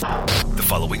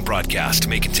following broadcast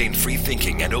may contain free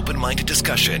thinking and open-minded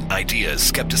discussion, ideas,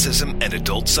 skepticism, and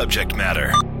adult subject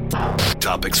matter.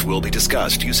 Topics will be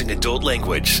discussed using adult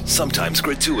language, sometimes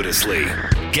gratuitously.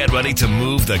 Get ready to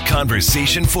move the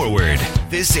conversation forward.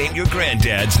 This ain't your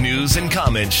granddad's news and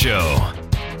comment show.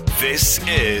 This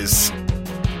is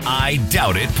I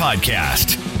Doubt It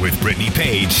Podcast with Brittany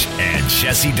Page and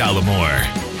Jesse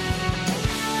Dollamore.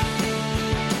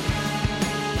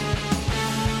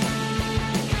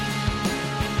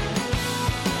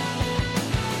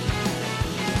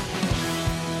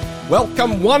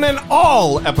 Welcome, one and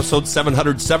all, episode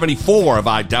 774 of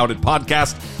I Doubt It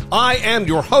Podcast. I am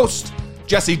your host,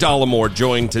 Jesse Dollamore,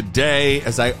 joined today,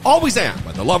 as I always am,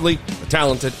 by the lovely, the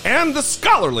talented, and the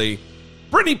scholarly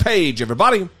Brittany Page,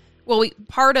 everybody. Well,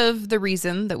 part of the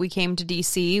reason that we came to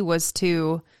D.C. was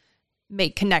to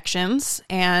make connections,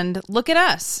 and look at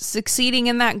us, succeeding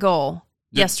in that goal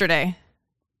yesterday.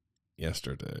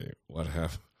 What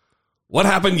happened? What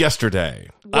happened yesterday?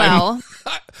 Well,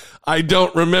 I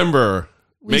don't remember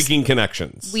making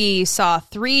connections. We saw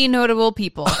three notable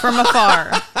people from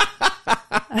afar.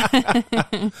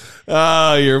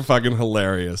 Oh, you're fucking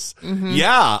hilarious. Mm-hmm.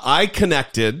 Yeah, I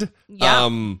connected. Yeah.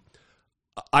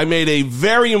 I made a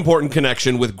very important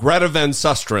connection with Greta Van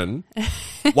Susteren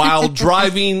while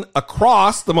driving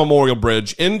across the Memorial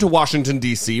Bridge into Washington,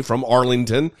 D.C. from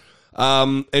Arlington.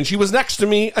 And she was next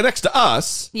to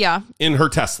us. Yeah. In her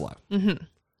Tesla. Mm-hmm.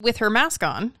 With her mask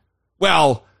on.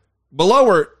 Well, below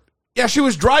her, yeah, she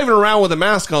was driving around with a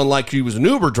mask on like she was an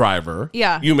Uber driver.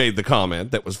 Yeah. You made the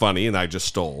comment that was funny and I just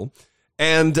stole.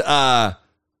 And, but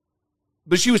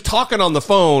she was talking on the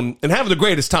phone and having the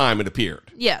greatest time, it appeared.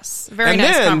 Yes. Very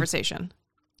nice conversation.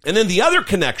 And then the other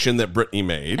connection that Brittany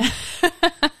made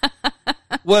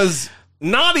was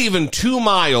not even 2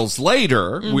 miles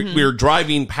later, mm-hmm. we were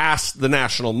driving past the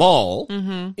National Mall,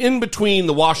 mm-hmm. in between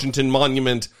the Washington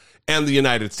Monument and the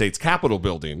United States Capitol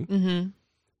building. Mm-hmm.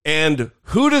 And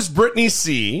who does Brittany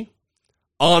see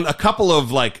on a couple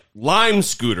of like Lime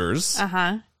scooters?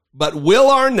 Uh-huh. But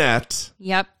Will Arnett.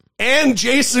 Yep. And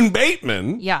Jason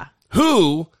Bateman. Yeah.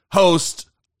 Who host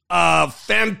a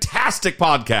fantastic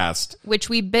podcast, which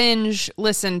we binge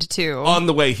listened to on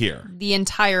the way here. The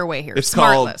entire way here. It's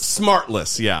called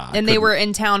Smartless, yeah. And they were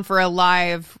in town for a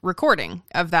live recording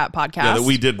of that podcast. Yeah, that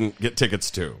we didn't get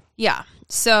tickets to. Yeah.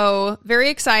 So very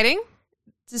exciting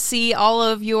to see all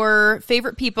of your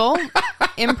favorite people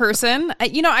in person. I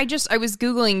was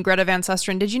Googling Greta Van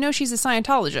Susteren. Did you know she's a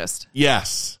Scientologist?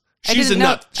 Yes. She's a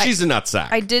nutsack.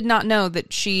 I did not know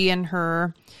that she and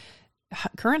her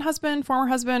current husband, former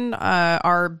husband,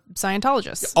 are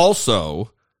Scientologists.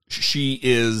 Also, she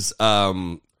is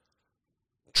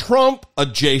Trump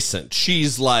adjacent.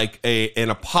 She's like an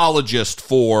apologist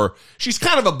for. She's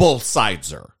kind of a both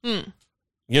sideser.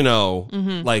 You know,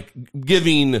 mm-hmm. like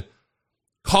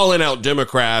calling out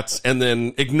Democrats and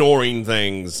then ignoring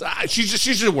things.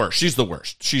 She's the worst. She's the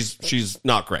worst. She's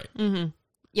not great. Mm-hmm.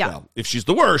 Yeah. Well, if she's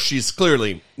the worst, she's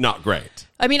clearly not great.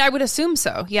 I mean, I would assume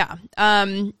so, yeah.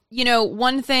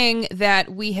 One thing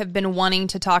that we have been wanting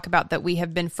to talk about that we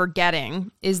have been forgetting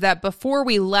is that before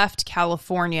we left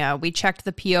California, we checked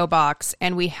the P.O. box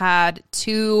and we had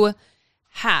 2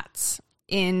 hats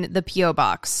in the P.O.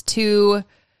 box. 2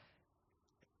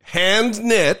 hand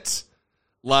knit,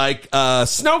 like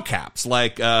snow caps.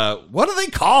 Like, what are they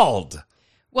called?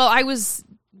 Well, I was...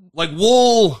 like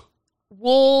wool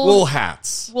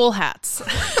hats. Wool hats. like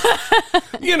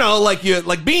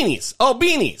beanies. Oh,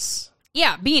 beanies.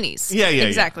 Yeah, beanies. Yeah.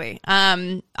 Exactly.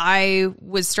 Yeah. I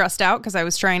was stressed out because I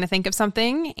was trying to think of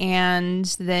something, and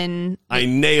then I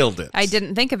nailed it. I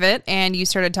didn't think of it, and you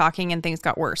started talking, and things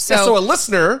got worse. So a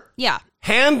listener, yeah,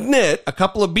 hand knit a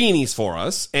couple of beanies for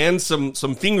us and some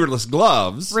fingerless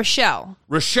gloves. Rochelle,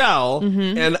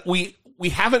 mm-hmm. And we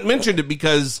haven't mentioned it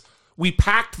because we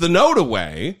packed the note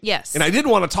away. Yes. And I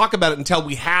didn't want to talk about it until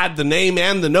we had the name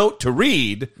and the note to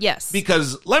read. Yes.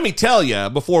 Because let me tell you,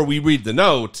 before we read the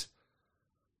note,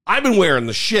 I've been wearing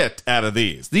the shit out of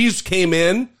these. These came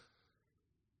in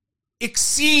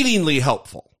exceedingly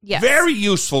helpful. Yes. Very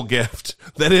useful gift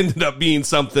that ended up being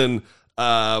something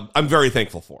I'm very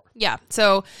thankful for. Yeah.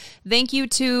 So thank you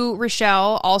to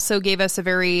Rochelle. Also gave us a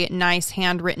very nice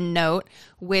handwritten note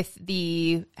with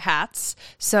the hats.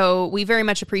 So we very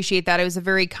much appreciate that. It was a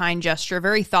very kind gesture,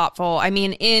 very thoughtful. I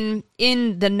mean, in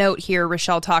the note here,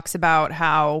 Rochelle talks about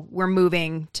how we're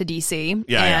moving to DC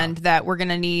and that we're going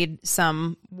to need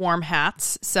some warm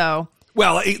hats. So,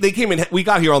 well, they came in, we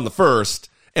got here on the 1st,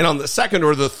 and on the 2nd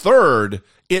or the 3rd,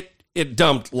 it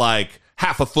dumped like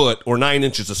half a foot or 9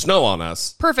 inches of snow on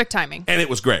us. Perfect timing. And it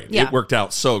was great. Yeah. It worked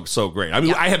out so great. I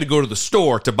mean, I had to go to the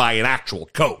store to buy an actual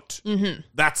coat. Mm-hmm.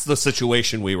 That's the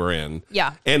situation we were in.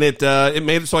 Yeah. And it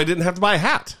made it so I didn't have to buy a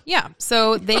hat. Yeah.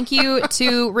 So thank you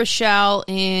to Rochelle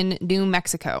in New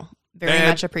Mexico. Very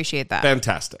much appreciate that.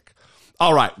 Fantastic.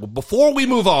 All right. Well, before we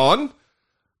move on,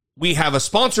 we have a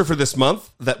sponsor for this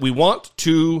month that we want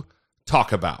to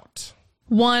talk about.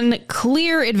 One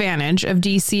clear advantage of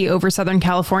DC over Southern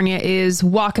California is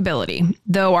walkability.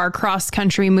 Though our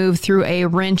cross-country move through a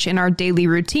wrench in our daily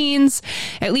routines,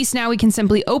 at least now we can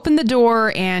simply open the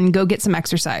door and go get some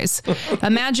exercise.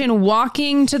 Imagine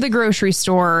walking to the grocery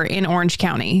store in Orange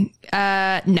County.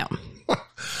 No.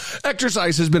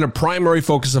 Exercise has been a primary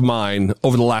focus of mine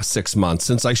over the last 6 months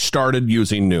since I started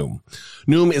using Noom.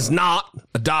 Noom is not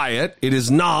a diet. It is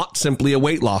not simply a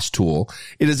weight loss tool.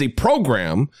 It is a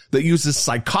program that uses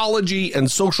psychology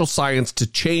and social science to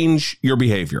change your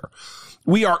behavior.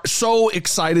 We are so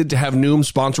excited to have Noom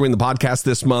sponsoring the podcast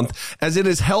this month, as it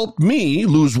has helped me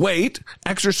lose weight,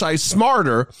 exercise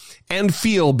smarter, and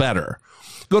feel better.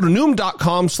 Go to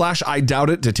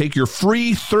Noom.com/IDoubtIt to take your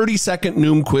free 30-second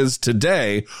Noom quiz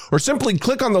today, or simply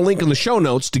click on the link in the show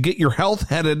notes to get your health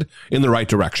headed in the right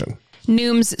direction.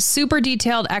 Noom's super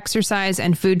detailed exercise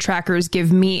and food trackers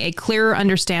give me a clearer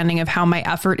understanding of how my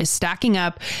effort is stacking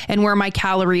up and where my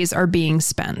calories are being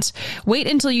spent. Wait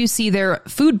until you see their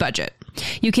food budget.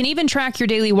 You can even track your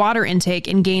daily water intake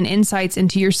and gain insights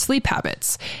into your sleep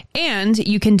habits. And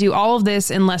you can do all of this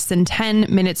in less than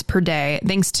 10 minutes per day,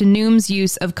 thanks to Noom's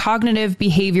use of cognitive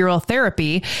behavioral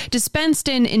therapy, dispensed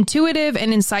in intuitive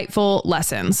and insightful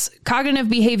lessons. Cognitive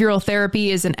behavioral therapy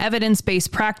is an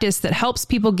evidence-based practice that helps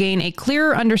people gain a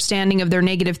clearer understanding of their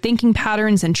negative thinking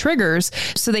patterns and triggers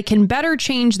so they can better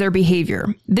change their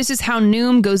behavior. This is how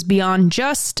Noom goes beyond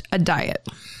just a diet.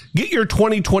 Get your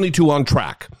 2022 on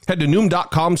track. Head to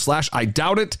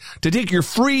Noom.com/IDoubtIt to take your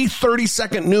free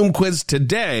 30-second Noom quiz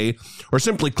today, or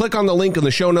simply click on the link in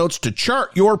the show notes to chart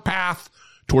your path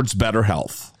towards better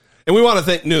health. And we want to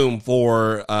thank Noom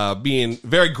for being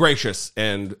very gracious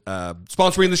and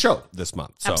sponsoring the show this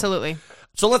month. Absolutely.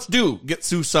 So let's get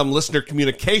to some listener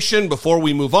communication before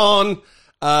we move on.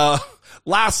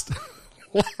 Last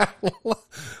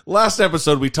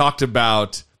episode, we talked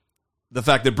about the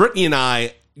fact that Brittany and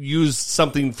I used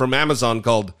something from Amazon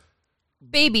called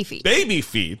Baby feet.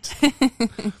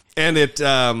 And it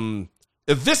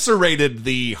eviscerated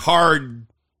the hard,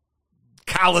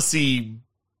 callousy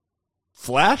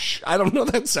flesh. I don't know.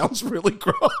 That sounds really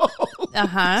gross.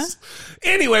 Uh-huh.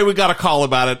 Anyway, we got a call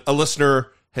about it. A listener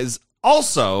is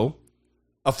also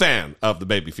a fan of the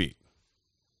baby feet.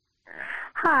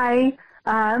 Hi.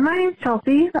 My name's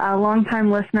Chelsea, a longtime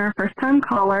listener, first-time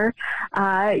caller.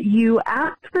 You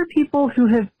asked for people who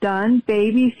have done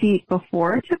baby feet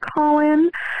before to call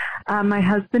in. My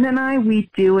husband and I,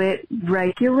 we do it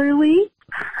regularly,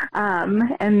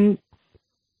 and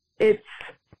it's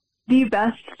the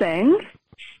best thing.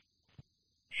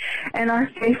 And our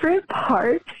favorite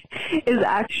part is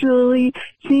actually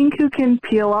seeing who can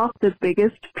peel off the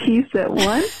biggest piece at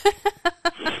once.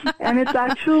 And it's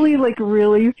actually, like,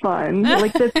 really fun.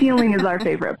 Like, the peeling is our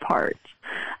favorite part.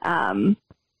 But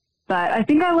I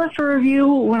think I left a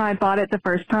review when I bought it the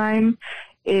first time.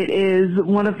 It is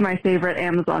one of my favorite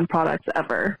Amazon products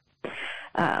ever.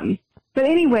 But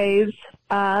anyways,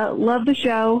 love the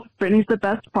show. Brittany's the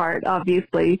best part,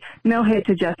 obviously. No hate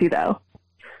to Jesse, though.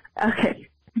 Okay.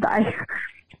 Bye.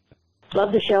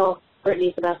 Love the show.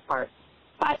 Brittany's the best part.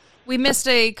 Bye. We missed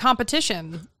a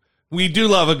competition. We do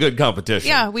love a good competition.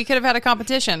 Yeah, we could have had a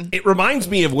competition. It reminds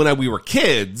me of when we were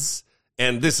kids,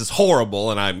 and this is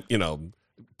horrible, and I'm,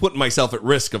 putting myself at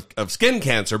risk of skin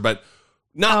cancer, but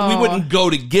we wouldn't go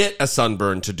to get a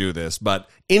sunburn to do this, but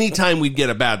anytime we'd get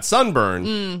a bad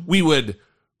sunburn, we would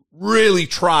really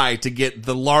try to get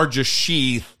the largest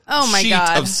sheet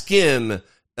of skin,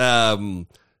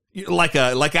 like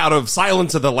out of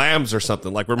Silence of the Lambs or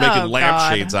something, like we're making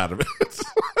lampshades out of it.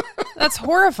 That's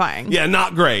horrifying. Yeah,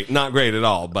 not great at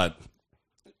all, but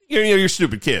you're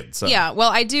stupid kids. So. Yeah, well,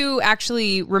 I do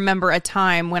actually remember a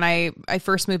time when I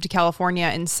first moved to California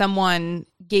and someone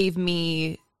gave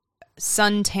me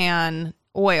suntan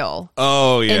oil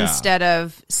instead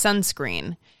of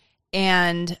sunscreen.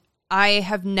 And I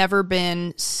have never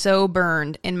been so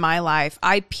burned in my life.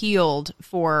 I peeled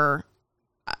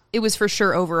it was for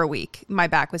sure over a week. My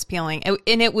back was peeling.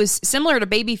 And it was similar to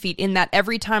baby feet in that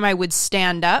every time I would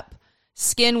stand up,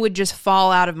 skin would just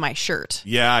fall out of my shirt.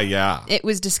 Yeah. It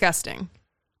was disgusting.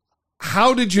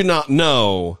 How did you not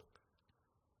know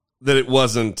that it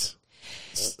wasn't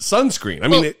sunscreen? I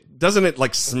mean, doesn't it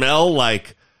like smell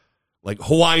like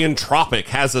Hawaiian tropic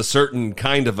has a certain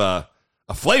kind of a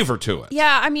flavor to it.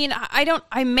 Yeah, I mean,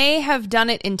 I may have done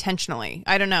it intentionally.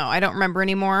 I don't know. I don't remember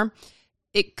anymore.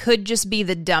 It could just be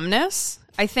the dumbness,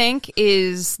 I think,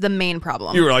 is the main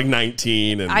problem. You were like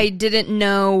 19. And I didn't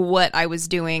know what I was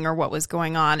doing or what was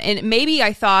going on. And maybe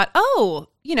I thought, oh,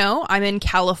 I'm in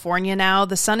California now.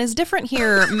 The sun is different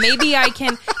here. Maybe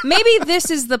maybe this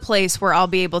is the place where I'll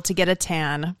be able to get a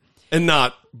tan. And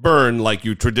not burn like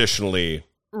you traditionally...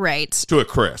 Right. To a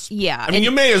crisp. Yeah. I mean,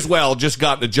 you may as well just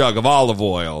gotten a jug of olive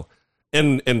oil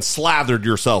and slathered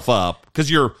yourself up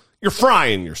because you're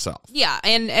frying yourself. Yeah.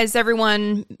 And as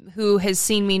everyone who has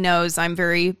seen me knows, I'm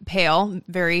very pale,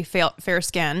 very fair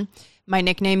skin. My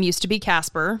nickname used to be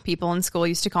Casper. People in school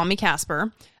used to call me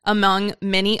Casper, among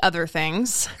many other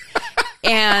things.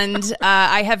 And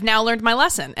I have now learned my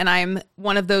lesson. And I'm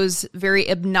one of those very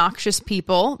obnoxious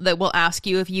people that will ask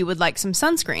you if you would like some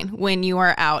sunscreen when you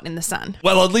are out in the sun.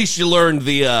 Well, at least you learned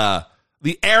the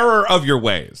error of your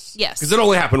ways. Yes. Because it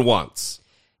only happened once.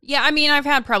 Yeah, I mean, I've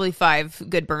had probably 5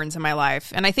 good burns in my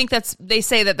life. And I think they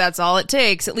say that's all it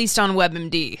takes, at least on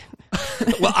WebMD.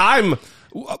 Well,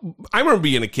 I remember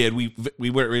being a kid. We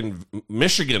were in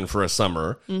Michigan for a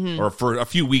summer, or for a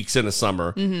few weeks in a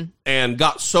summer, and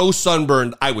got so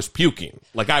sunburned I was puking.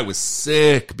 Like I was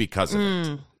sick because of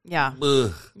it. Yeah.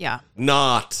 Ugh. Yeah.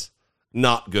 Not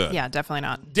good. Yeah, definitely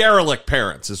not. Derelict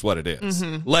parents is what it is.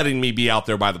 Letting me be out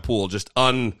there by the pool just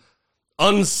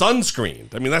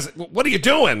unsunscreened. I mean, what are you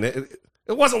doing?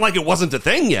 It wasn't like it wasn't a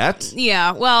thing yet.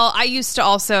 Yeah, well, I used to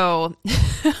also,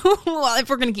 well, if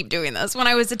we're going to keep doing this, when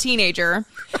I was a teenager,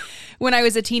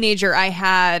 I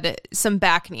had some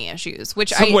back knee issues,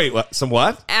 some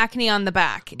what? Acne on the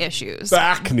back issues.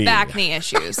 Back knee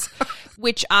issues,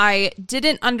 which I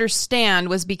didn't understand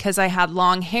was because I had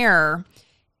long hair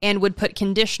and would put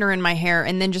conditioner in my hair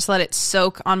and then just let it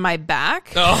soak on my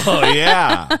back. Oh,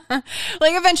 yeah.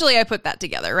 Like, eventually I put that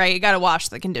together, right? You got to wash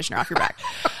the conditioner off your back.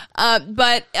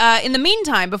 But in the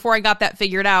meantime, before I got that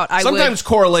figured out, sometimes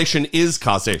correlation is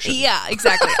causation. Yeah,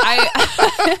 exactly.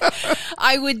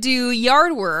 I would do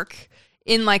yard work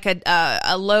in like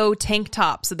a low tank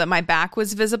top so that my back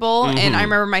was visible. And I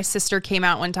remember my sister came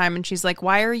out one time and she's like,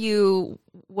 what are you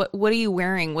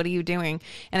wearing? What are you doing?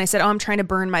 And I said, I'm trying to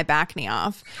burn my back knee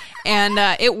off. And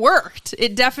it worked.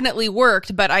 It definitely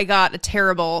worked, but I got a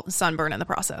terrible sunburn in the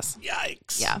process.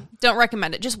 Yikes. Yeah. Don't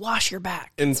recommend it. Just wash your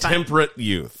back. Intemperate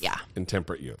youth. Yeah.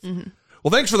 Intemperate youth.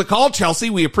 Well, thanks for the call,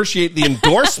 Chelsea. We appreciate the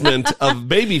endorsement of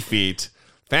baby feet.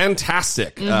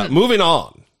 Fantastic. Moving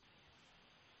on.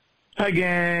 Hi,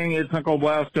 gang. It's Uncle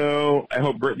Blasto. I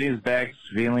hope Brittany's back's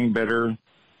feeling better.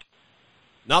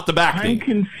 Not the back knee. I'm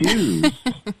confused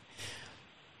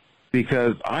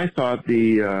because I thought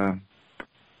the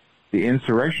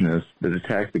insurrectionists that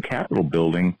attacked the Capitol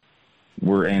building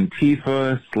were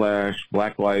Antifa /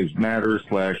 Black Lives Matter /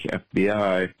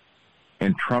 FBI,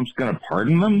 and Trump's going to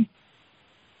pardon them?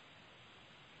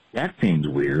 That seems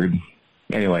weird.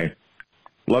 Anyway,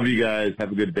 love you guys.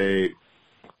 Have a good day.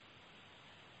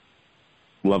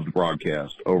 Love the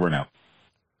broadcast. Over and out.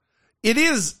 It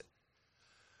is...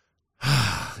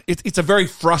 It's a very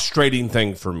frustrating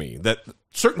thing for me that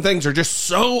certain things are just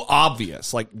so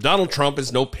obvious. Like Donald Trump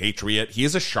is no patriot. He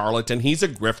is a charlatan. He's a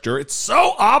grifter. It's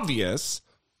so obvious,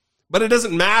 but it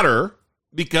doesn't matter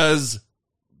because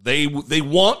they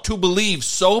want to believe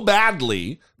so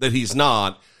badly that he's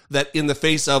not, that in the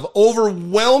face of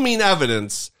overwhelming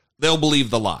evidence, they'll believe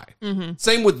the lie.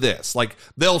 Same with this. Like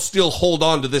they'll still hold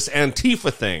on to this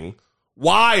Antifa thing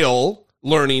while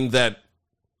learning that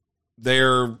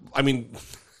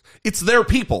it's their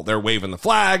people. They're waving the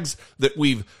flags. That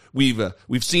we've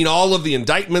seen all of the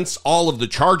indictments, all of the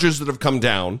charges that have come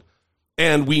down,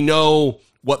 and we know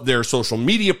what their social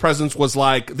media presence was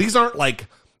like. These aren't like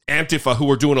Antifa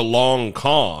who are doing a long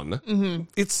con.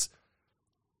 It's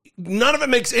none of it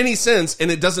makes any sense, and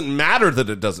it doesn't matter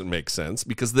that it doesn't make sense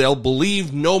because they'll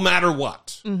believe no matter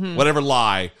what, whatever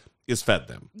lie is fed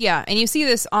them. Yeah, and you see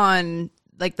this on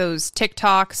like those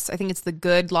TikToks. I think it's the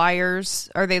Good Liars.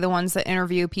 Are they the ones that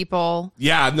interview people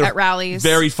at rallies?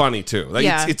 Very funny too. Like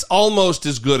it's almost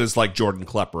as good as like Jordan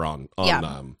Klepper on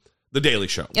The Daily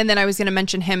Show. And then I was going to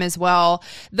mention him as well.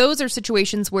 Those are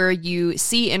situations where you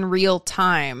see in real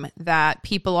time that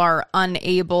people are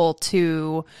unable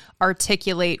to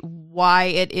articulate why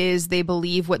it is they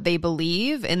believe what they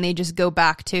believe, and they just go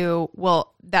back to,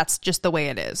 well, that's just the way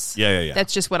it is. Yeah.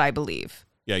 That's just what I believe.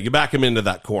 Yeah, you back him into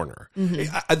that corner.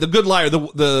 The Good Liar,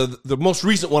 the most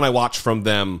recent one I watched from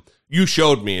them, you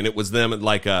showed me, and it was them at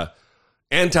like a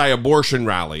anti-abortion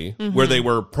rally where they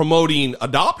were promoting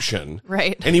adoption.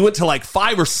 Right. And he went to like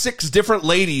 5 or 6 different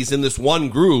ladies in this one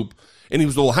group And he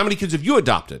was, well, how many kids have you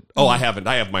adopted? Oh, I haven't.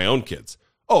 I have my own kids.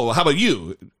 Oh, how about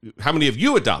you? How many have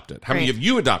you adopted? How many have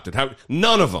you adopted?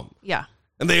 None of them. Yeah.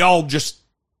 And they all just,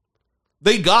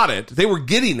 they got it. They were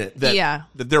getting it that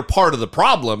they're part of the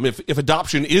problem. If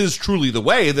adoption is truly the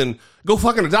way, then go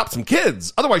fucking adopt some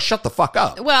kids. Otherwise, shut the fuck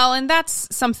up. Well, and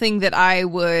that's something that I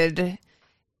would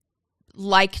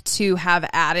like to have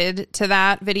added to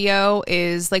that video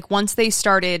is like once they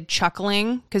started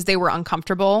chuckling because they were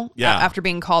uncomfortable after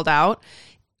being called out,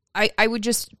 I would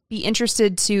just be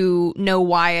interested to know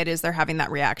why it is they're having that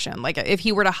reaction. Like if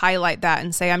he were to highlight that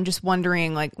and say, I'm just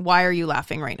wondering, like, why are you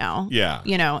laughing right now? Yeah.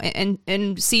 You know,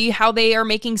 and see how they are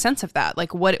making sense of that.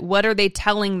 Like what are they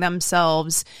telling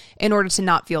themselves in order to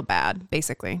not feel bad,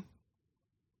 basically?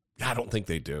 I don't think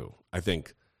they do. I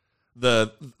think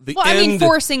the well, end, I mean,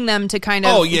 forcing them to kind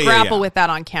of grapple with that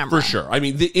on camera. For sure. I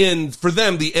mean, the end, for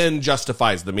them, the end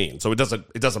justifies the mean. So it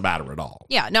doesn't matter at all.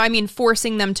 Yeah. No, I mean,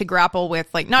 forcing them to grapple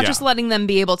with, like, not just letting them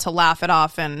be able to laugh it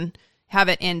off and have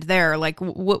it end there. Like,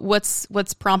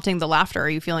 what's prompting the laughter? Are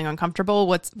you feeling uncomfortable?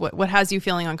 What has you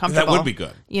feeling uncomfortable? That would be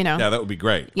good. You know? Yeah, that would be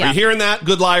great. Yeah. Are you hearing that,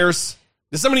 good liars?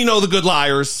 Does somebody know the good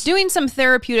liars? Doing some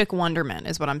therapeutic wonderment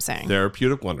is what I'm saying.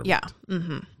 Therapeutic wonderment. Yeah.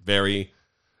 Mm-hmm. Very,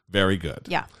 very good.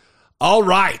 Yeah. All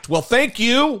right. Well, thank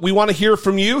you. We want to hear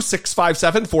from you,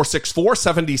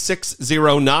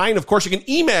 657-464-7609. Of course, you can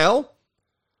email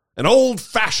an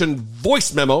old-fashioned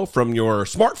voice memo from your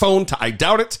smartphone to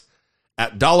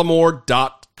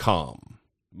idoubitit@dollamore.com.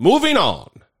 Moving on.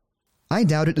 I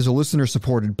Doubt It is a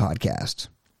listener-supported podcast.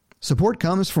 Support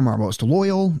comes from our most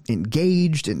loyal,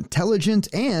 engaged, intelligent,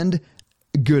 and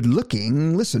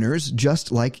good-looking listeners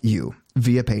just like you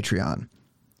via Patreon.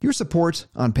 Your support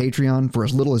on Patreon for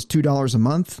as little as $2 a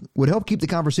month would help keep the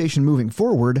conversation moving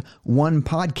forward one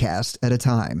podcast at a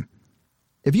time.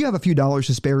 If you have a few dollars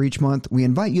to spare each month, we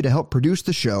invite you to help produce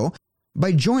the show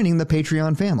by joining the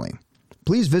Patreon family.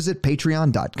 Please visit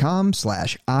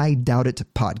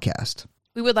patreon.com/IDoubtItPodcast.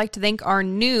 We would like to thank our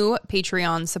new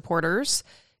Patreon supporters,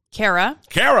 Kara,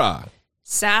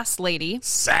 Sass Lady,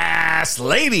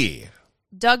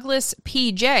 Douglas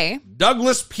PJ,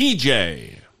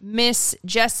 Miss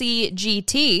Jessie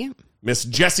GT,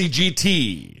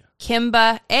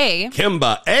 Kimba A,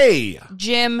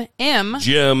 Jim M,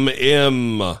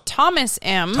 Thomas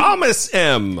M,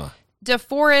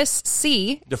 DeForest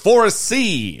C,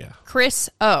 Chris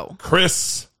O.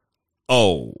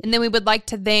 And then we would like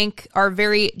to thank our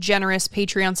very generous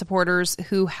Patreon supporters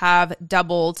who have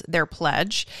doubled their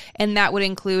pledge. And that would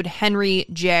include Henry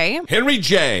J.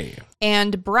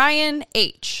 And Brian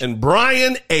H.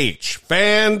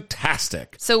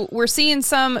 Fantastic. So we're seeing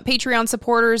some Patreon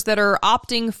supporters that are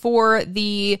opting for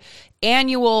the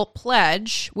annual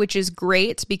pledge, which is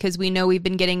great because we know we've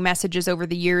been getting messages over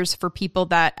the years for people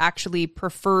that actually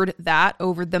preferred that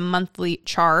over the monthly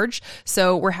charge.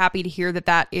 So we're happy to hear that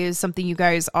that is something you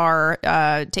guys are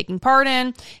taking part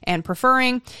in and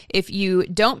preferring. If you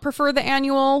don't prefer the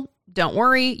annual, don't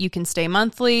worry, you can stay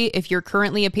monthly. If you're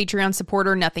currently a Patreon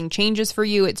supporter, nothing changes for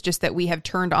you. It's just that we have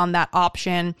turned on that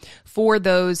option for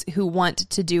those who want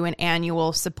to do an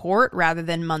annual support rather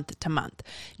than month to month.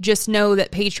 Just know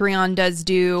that Patreon does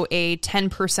do a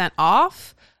 10%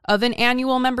 off of an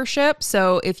annual membership.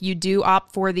 So if you do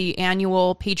opt for the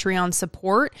annual Patreon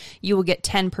support, you will get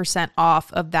 10%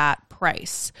 off of that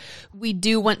price. We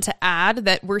do want to add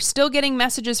that we're still getting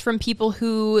messages from people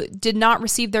who did not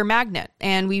receive their magnet,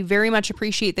 and we very much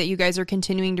appreciate that you guys are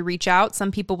continuing to reach out.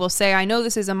 Some people will say, I know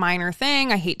this is a minor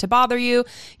thing. I hate to bother you.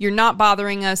 You're not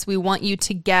bothering us. We want you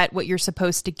to get what you're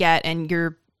supposed to get, and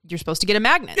you're supposed to get a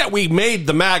magnet. Yeah, we made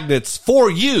the magnets for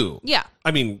you. Yeah.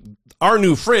 I mean, our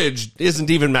new fridge isn't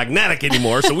even magnetic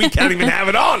anymore, so we can't even have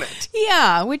it on it.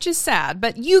 Yeah, which is sad,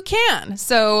 but you can.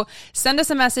 So send us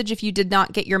a message if you did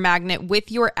not get your magnet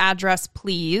with your address,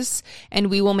 please, and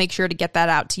we will make sure to get that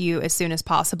out to you as soon as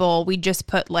possible. We just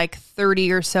put like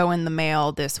 30 or so in the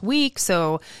mail this week,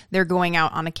 so they're going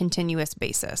out on a continuous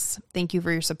basis. Thank you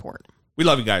for your support. We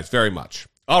love you guys very much.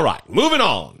 All right, moving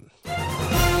on.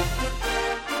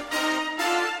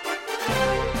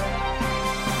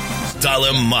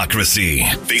 Dollamocracy.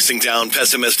 Facing down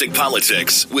pessimistic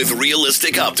politics with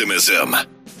realistic optimism.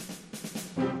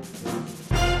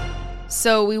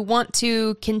 So we want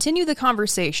to continue the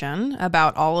conversation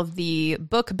about all of the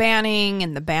book banning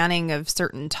and the banning of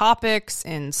certain topics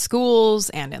in schools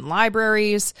and in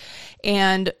libraries.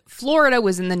 And Florida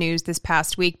was in the news this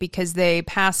past week because they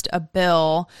passed a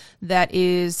bill that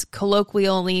is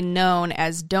colloquially known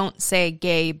as Don't Say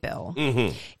Gay Bill.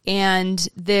 Mm-hmm. And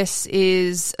this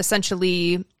is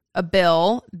essentially a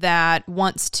bill that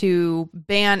wants to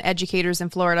ban educators in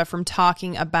Florida from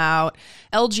talking about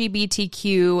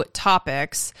LGBTQ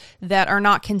topics that are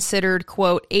not considered,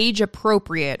 quote, age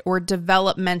appropriate or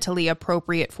developmentally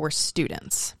appropriate for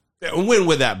students. When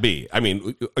would that be? I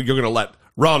mean, you're going to let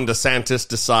Ron DeSantis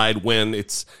decide when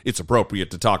it's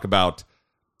appropriate to talk about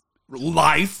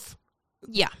life?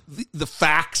 Yeah. The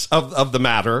facts of the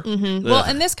matter. Mm-hmm. Well,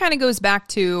 and this kind of goes back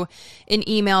to an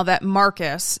email that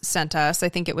Marcus sent us. I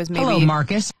think it was maybe Hello,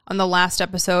 Marcus. On the last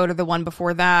episode or the one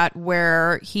before that,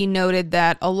 where he noted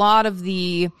that a lot of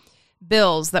the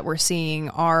bills that we're seeing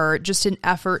are just an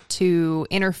effort to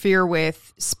interfere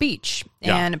with speech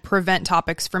and prevent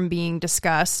topics from being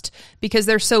discussed because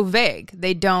they're so vague.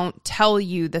 They don't tell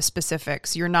you the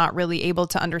specifics. You're not really able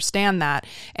to understand that.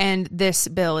 And this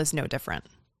bill is no different.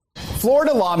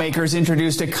 Florida lawmakers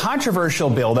introduced a controversial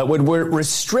bill that would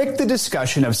restrict the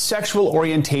discussion of sexual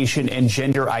orientation and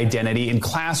gender identity in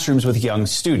classrooms with young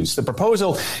students. The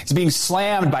proposal is being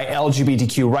slammed by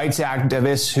LGBTQ rights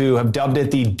activists who have dubbed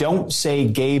it the Don't Say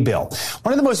Gay bill.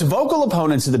 One of the most vocal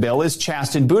opponents of the bill is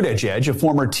Chasten Buttigieg, a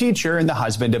former teacher and the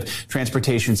husband of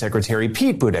Transportation Secretary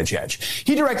Pete Buttigieg.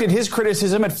 He directed his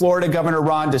criticism at Florida Governor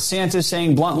Ron DeSantis,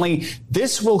 saying bluntly,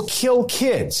 "This will kill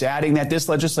kids," adding that this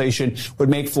legislation would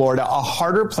make Florida a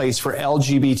harder place for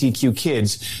LGBTQ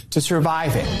kids to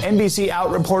survive in. NBC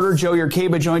Out reporter Joe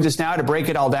Yerkeba joins us now to break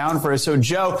it all down for us. So,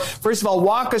 Joe, first of all,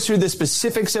 walk us through the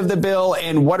specifics of the bill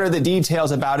and what are the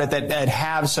details about it that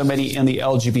have so many in the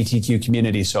LGBTQ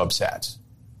community so upset?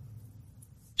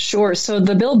 Sure. So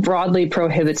the bill broadly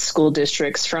prohibits school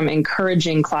districts from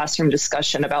encouraging classroom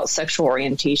discussion about sexual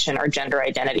orientation or gender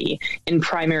identity in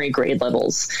primary grade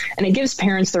levels. And it gives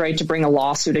parents the right to bring a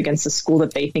lawsuit against a school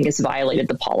that they think has violated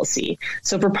the policy.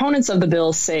 So proponents of the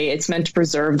bill say it's meant to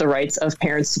preserve the rights of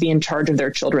parents to be in charge of their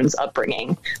children's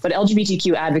upbringing. But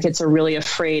LGBTQ advocates are really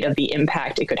afraid of the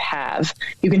impact it could have.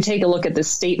 You can take a look at this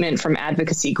statement from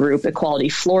advocacy group Equality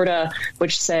Florida,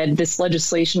 which said this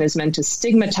legislation is meant to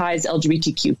stigmatize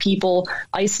LGBTQ people,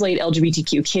 isolate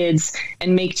LGBTQ kids,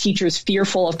 and make teachers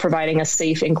fearful of providing a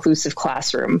safe, inclusive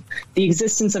classroom. The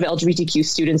existence of LGBTQ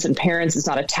students and parents is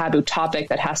not a taboo topic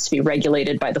that has to be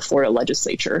regulated by the Florida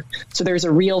legislature. So there's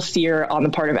a real fear on the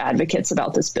part of advocates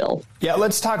about this bill. Yeah,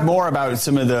 let's talk more about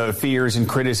some of the fears and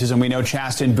criticism. We know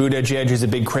Chasten Buttigieg is a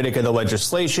big critic of the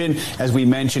legislation. As we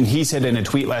mentioned, he said in a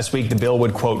tweet last week the bill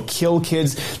would, quote, kill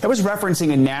kids. That was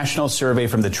referencing a national survey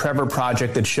from the Trevor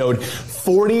Project that showed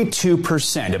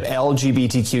 42% of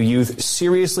LGBTQ youth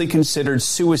seriously considered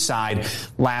suicide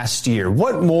last year.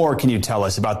 What more can you tell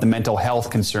us about the mental health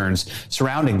concerns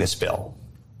surrounding this bill?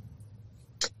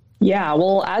 Yeah,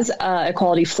 well, as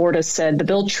Equality Florida said, the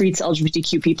bill treats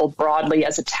LGBTQ people broadly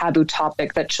as a taboo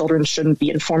topic that children shouldn't be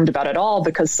informed about at all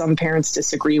because some parents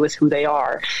disagree with who they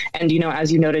are. And, you know,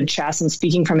 as you noted, Chasten,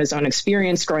 speaking from his own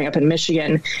experience growing up in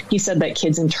Michigan, he said that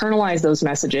kids internalize those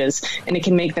messages and it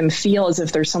can make them feel as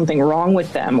if there's something wrong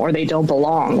with them or they don't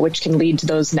belong, which can lead to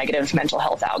those negative mental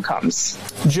health outcomes.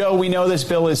 Joe, we know this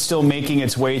bill is still making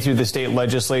its way through the state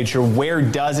legislature. Where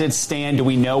does it stand? Do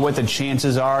we know what the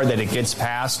chances are that it gets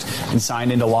passed and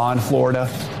signed into law in Florida?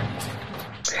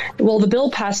 Well, the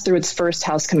bill passed through its first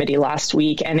House committee last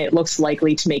week, and it looks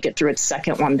likely to make it through its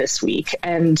second one this week.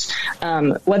 And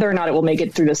whether or not it will make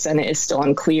it through the Senate is still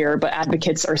unclear, but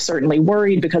advocates are certainly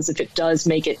worried because if it does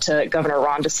make it to Governor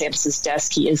Ron DeSantis'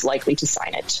 desk, he is likely to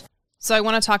sign it. So I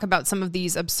want to talk about some of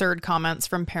these absurd comments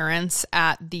from parents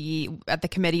at the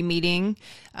committee meeting.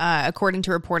 According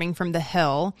to reporting from The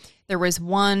Hill, there was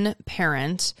one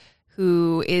parent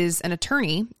who is an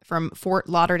attorney from Fort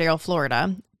Lauderdale,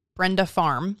 Florida, Brenda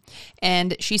Farm,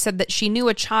 and she said that she knew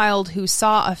a child who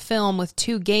saw a film with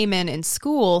two gay men in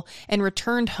school and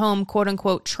returned home, quote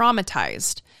unquote,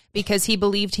 traumatized because he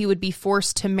believed he would be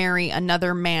forced to marry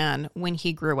another man when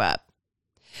he grew up.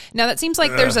 Now, that seems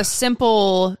like there's a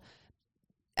simple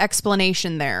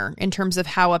explanation there in terms of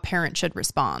how a parent should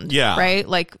respond. Yeah. Right?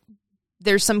 Like,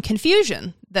 there's some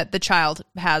confusion that the child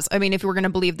has. I mean, if we're going to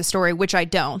believe the story, which I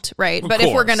don't, right? But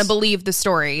if we're going to believe the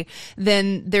story,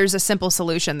 then there's a simple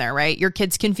solution there, right? Your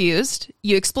kid's confused.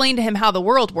 You explain to him how the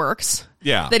world works.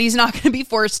 Yeah. That he's not going to be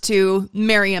forced to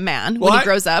marry a man when he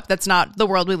grows up. That's not the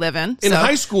world we live in. In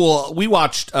high school, we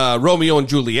watched Romeo and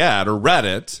Juliet, or read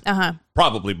it.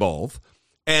 Probably both.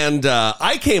 And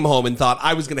I came home and thought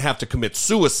I was going to have to commit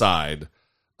suicide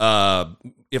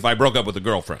if I broke up with a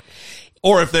girlfriend.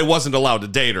 Or if they wasn't allowed to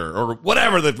date her, or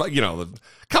whatever,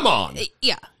 come on.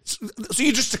 Yeah. So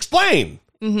you just explain.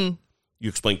 Mm-hmm. You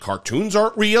explain cartoons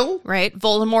aren't real. Right.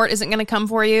 Voldemort isn't going to come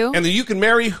for you. And that you can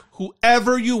marry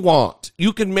whoever you want.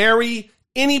 You can marry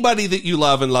anybody that you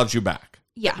love and loves you back.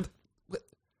 Yeah.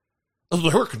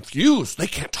 They're confused. They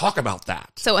can't talk about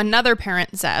that. So another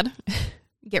parent said,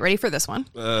 get ready for this one,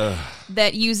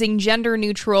 that using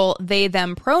gender-neutral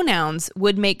they-them pronouns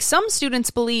would make some students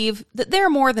believe that they're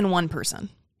more than one person.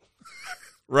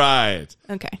 Right.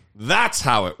 Okay. That's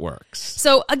how it works.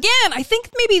 So again, I think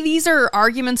maybe these are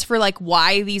arguments for like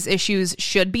why these issues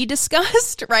should be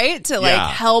discussed, right? To like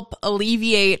help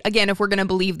alleviate, again, if we're going to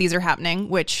believe these are happening,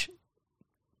 which...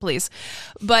 please.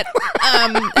 But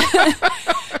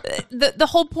the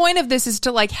whole point of this is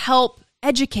to like help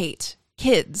educate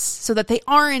kids so that they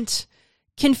aren't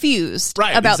confused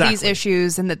about these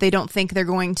issues and that they don't think they're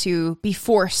going to be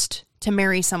forced to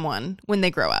marry someone when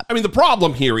they grow up. I mean, the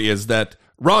problem here is that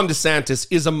Ron DeSantis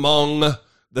is among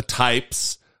the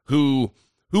types who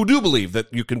do believe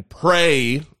that you can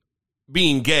pray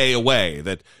being gay away,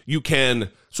 that you can.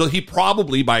 So he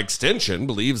probably, by extension,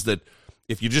 believes that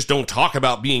if you just don't talk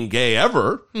about being gay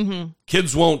ever,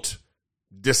 kids won't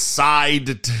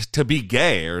decide to be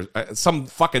gay or some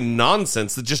fucking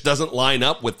nonsense that just doesn't line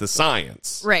up with the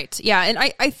science. Right. Yeah. And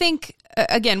I think,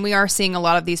 again, we are seeing a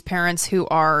lot of these parents who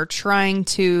are trying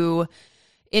to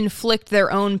inflict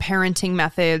their own parenting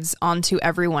methods onto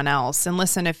everyone else. And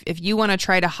listen, if you want to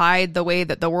try to hide the way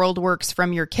that the world works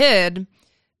from your kid,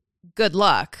 good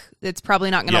luck. It's probably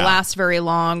not going to last very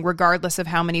long, regardless of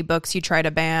how many books you try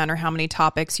to ban or how many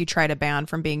topics you try to ban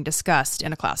from being discussed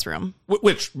in a classroom.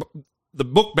 Which, the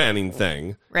book banning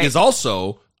thing is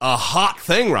also a hot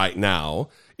thing right now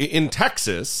in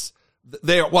Texas.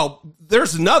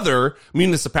 There's another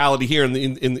municipality here in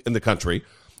the country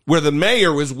where the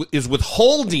mayor is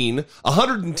withholding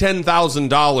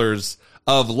 $110,000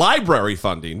 of library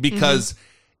funding because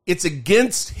it's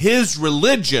against his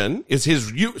religion, is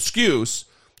his excuse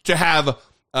to have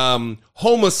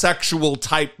homosexual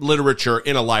type literature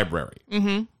in a library.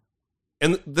 Mm-hmm.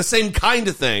 And the same kind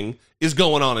of thing is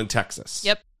going on in Texas.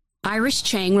 Yep. Iris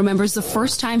Chang remembers the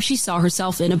first time she saw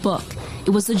herself in a book.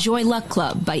 It was The Joy Luck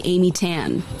Club by Amy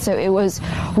Tan. So it was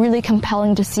really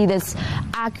compelling to see this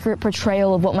accurate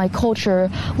portrayal of what my culture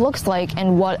looks like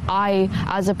and what I,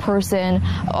 as a person,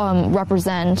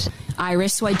 represent.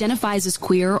 Iris, who identifies as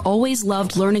queer, always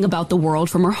loved learning about the world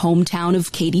from her hometown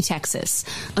of Katy, Texas,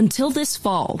 until this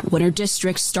fall when her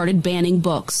district started banning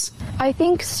books. I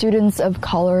think students of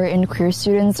color and queer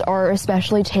students are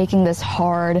especially taking this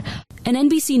hard. An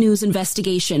NBC News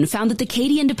investigation found that the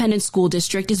Katy Independent School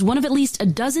District is one of at least a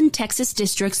dozen Texas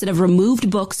districts that have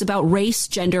removed books about race,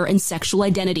 gender, and sexual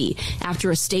identity after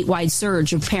a statewide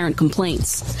surge of parent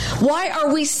complaints. Why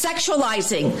are we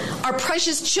sexualizing our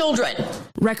precious children?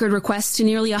 Record requests to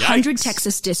nearly 100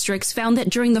 Texas districts found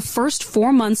that during the first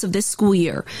 4 months of this school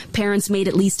year, parents made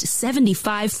at least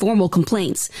 75 formal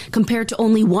complaints, compared to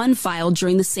only one filed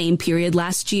during the same period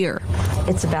last year.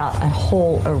 It's about a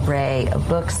whole array of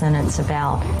books, and it's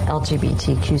about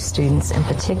LGBTQ students in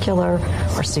particular,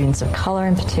 or students of color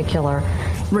in particular.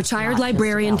 Retired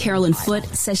librarian Carolyn Foote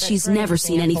says she's never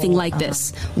seen anything like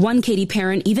this. One Katy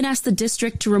parent even asked the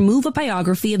district to remove a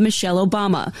biography of Michelle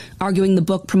Obama, arguing the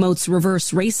book promotes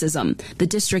reverse racism. The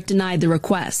district denied the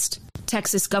request.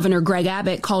 Texas Governor Greg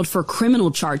Abbott called for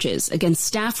criminal charges against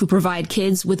staff who provide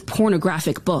kids with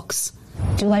pornographic books.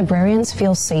 Do librarians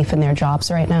feel safe in their jobs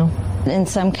right now? In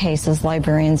some cases,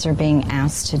 librarians are being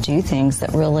asked to do things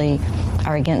that really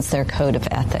are against their code of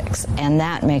ethics, and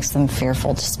that makes them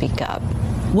fearful to speak up.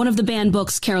 One of the banned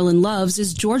books Carolyn loves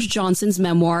is George Johnson's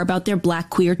memoir about their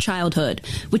Black queer childhood,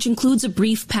 which includes a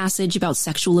brief passage about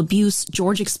sexual abuse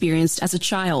George experienced as a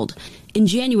child. In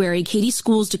January, Katy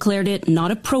schools declared it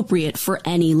not appropriate for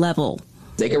any level.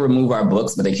 They can remove our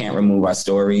books, but they can't remove our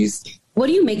stories. What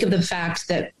do you make of the fact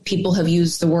that people have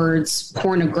used the words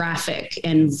pornographic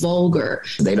and vulgar?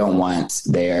 They don't want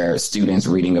their students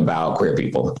reading about queer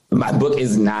people. My book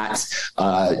is not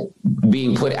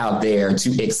being put out there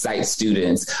to excite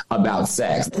students about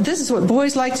sex. This is what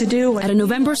boys like to do. At a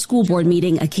November school board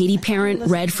meeting, a Katy parent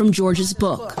read from George's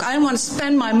book. I don't want to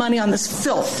spend my money on this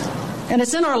filth, and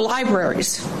it's in our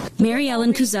libraries. Mary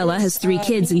Ellen Cuzella has 3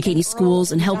 kids in Katy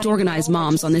schools and helped organize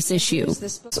moms on this issue.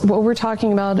 What we're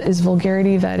talking about is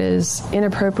vulgarity that is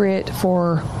inappropriate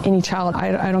for any child.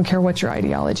 I don't care what your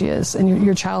ideology is, and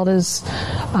your child is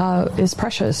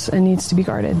precious and needs to be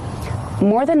guarded.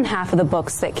 More than half of the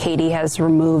books that Katy has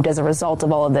removed as a result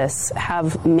of all of this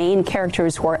have main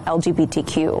characters who are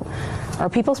LGBTQ. Are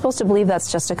people supposed to believe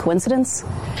that's just a coincidence?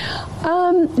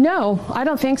 No, I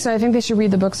don't think so. I think they should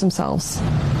read the books themselves.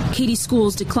 Katy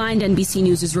schools declined NBC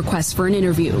News' request for an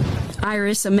interview.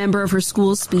 Iris, a member of her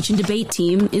school's speech and debate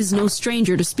team, is no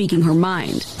stranger to speaking her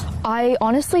mind. I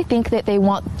honestly think that they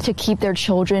want to keep their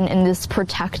children in this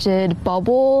protected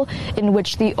bubble in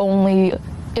which the only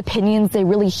opinions they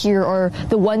really hear are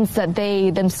the ones that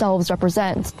they themselves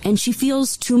represent. And she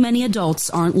feels too many adults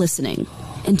aren't listening.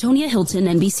 Antonia Hilton,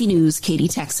 NBC News, Katy,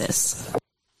 Texas.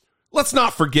 Let's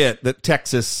not forget that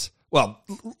Texas, well,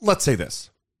 let's say this.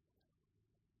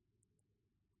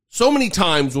 So many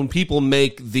times when people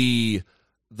make the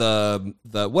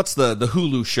what's the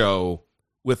Hulu show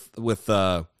with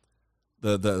the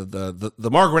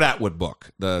Margaret Atwood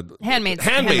book, the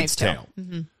Handmaid's Tale.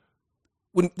 Mm-hmm.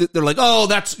 When they're like, "Oh,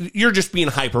 you're just being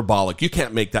hyperbolic. You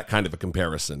can't make that kind of a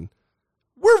comparison."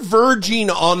 We're verging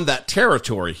on that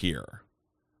territory here,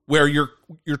 where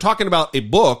you're talking about a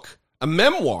book, a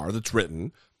memoir that's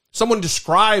written. Someone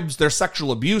describes their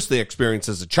sexual abuse they experienced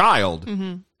as a child,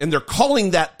 Mm-hmm. and they're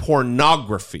calling that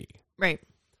pornography. Right.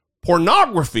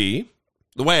 Pornography,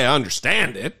 the way I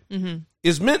understand it, Mm-hmm.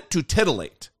 is meant to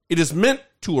titillate. It is meant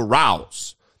to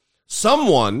arouse.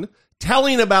 Someone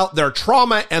telling about their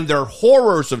trauma and their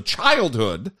horrors of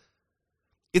childhood,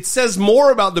 it says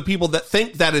more about the people that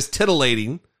think that is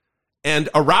titillating and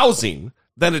arousing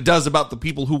than it does about the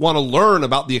people who want to learn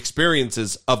about the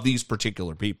experiences of these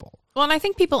particular people. Well, and I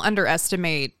think people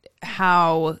underestimate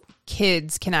how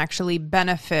kids can actually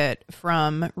benefit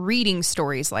from reading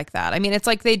stories like that. I mean, it's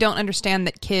like they don't understand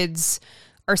that kids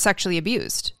are sexually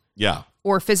abused. Yeah.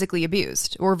 Or physically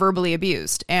abused or verbally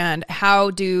abused. And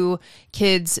how do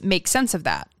kids make sense of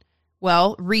that?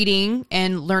 Well, reading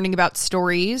and learning about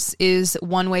stories is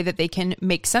one way that they can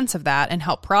make sense of that and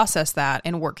help process that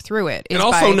and work through it. And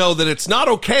also know that it's not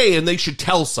okay and they should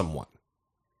tell someone.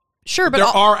 Sure, but there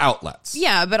are outlets.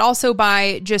 Yeah, but also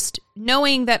by just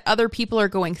knowing that other people are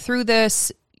going through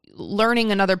this,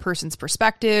 learning another person's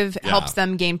perspective helps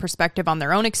them gain perspective on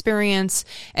their own experience.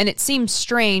 And it seems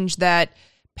strange that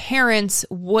parents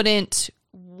wouldn't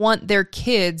want their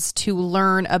kids to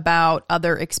learn about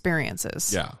other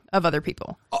experiences of other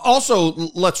people. Also,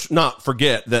 let's not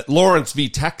forget that Lawrence v.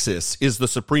 Texas is the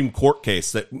Supreme Court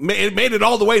case that made it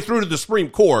all the way through to the Supreme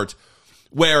Court,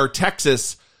 where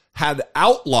Texas had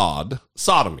outlawed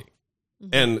sodomy. Mm-hmm.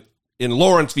 And in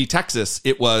Lawrence v. Texas,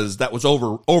 that was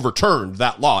overturned,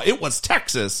 that law. It was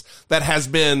Texas that has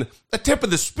been the tip of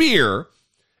the spear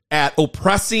at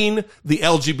oppressing the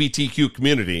LGBTQ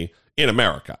community in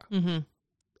America. Mm-hmm.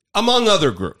 Among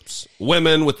other groups,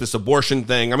 women with this abortion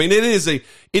thing. I mean, it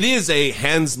is a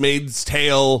Handmaid's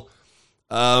Tale,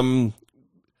 the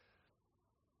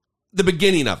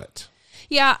beginning of it.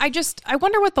 Yeah, I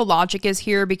wonder what the logic is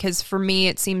here, because for me,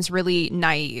 it seems really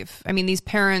naive. I mean, these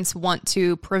parents want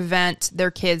to prevent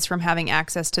their kids from having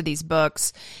access to these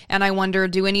books. And I wonder,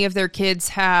 do any of their kids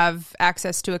have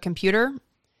access to a computer?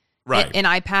 Right. An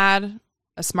iPad,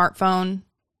 a smartphone?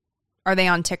 Are they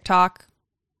on TikTok?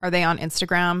 Are they on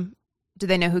Instagram? Do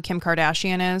they know who Kim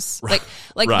Kardashian is?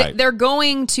 Like right. They're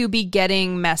going to be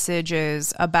getting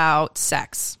messages about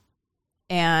sex.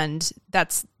 And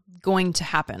that's going to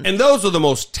happen. And those are the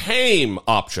most tame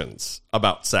options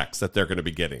about sex that they're going to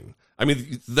be getting. I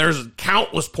mean, there's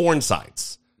countless porn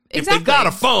sites. Exactly. If they've got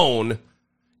a phone,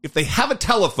 if they have a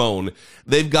telephone,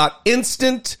 they've got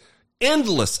instant,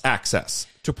 endless access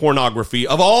to pornography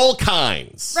of all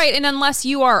kinds. Right, and unless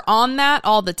you are on that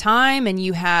all the time and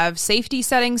you have safety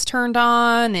settings turned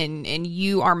on and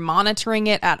you are monitoring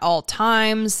it at all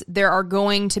times, there are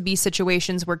going to be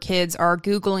situations where kids are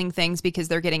Googling things because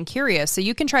they're getting curious. So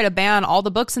you can try to ban all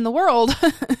the books in the world.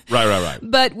 Right.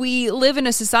 But we live in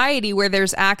a society where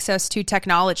there's access to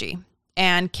technology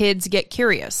and kids get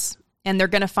curious and they're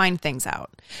going to find things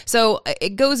out. So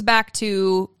it goes back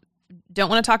to, don't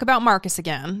want to talk about Marcus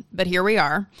again, but here we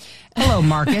are. Hello,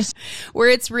 Marcus. Where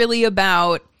it's really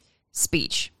about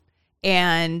speech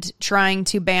and trying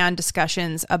to ban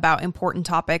discussions about important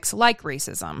topics like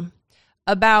racism,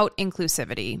 about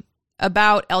inclusivity,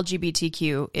 about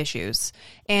LGBTQ issues.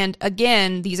 And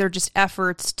again, these are just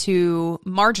efforts to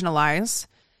marginalize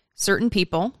certain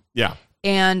people. Yeah.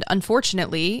 And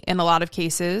unfortunately, in a lot of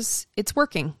cases, it's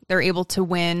working. They're able to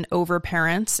win over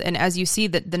parents. And as you see,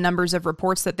 the numbers of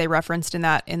reports that they referenced in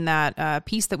that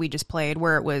piece that we just played,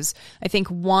 where it was, I think,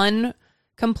 one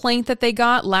complaint that they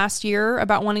got last year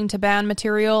about wanting to ban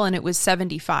material, and it was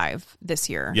 75 this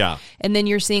year. Yeah. And then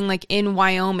you're seeing, like, in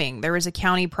Wyoming, there was a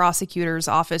county prosecutor's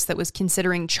office that was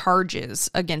considering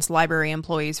charges against library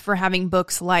employees for having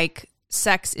books like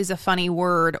Sex is a Funny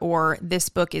Word or This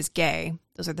Book is Gay.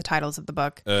 Those are the titles of the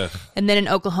book. And then in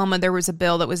Oklahoma, there was a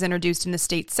bill that was introduced in the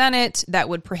state Senate that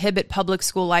would prohibit public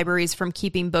school libraries from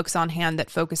keeping books on hand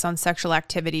that focus on sexual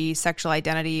activity, sexual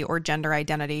identity, or gender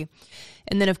identity.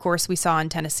 And then, of course, we saw in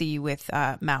Tennessee with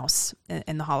Mouse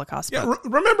in the Holocaust book.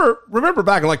 Remember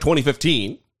back in like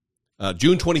 2015,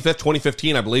 June 25th,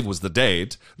 2015, I believe was the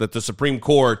date that the Supreme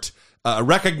Court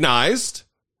recognized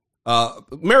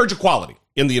marriage equality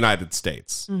in the United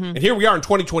States. Mm-hmm. And here we are in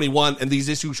 2021, and these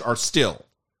issues are still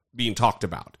being talked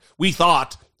about. We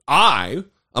thought, I,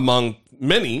 among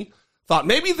many, thought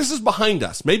maybe this is behind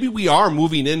us. Maybe we are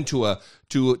moving into a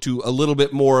little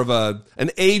bit more of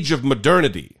an age of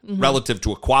modernity relative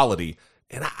to equality.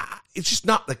 And it's just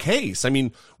not the case. I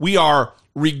mean, we are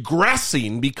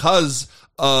regressing because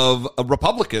of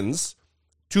Republicans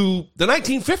to the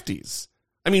 1950s.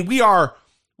 I mean, we are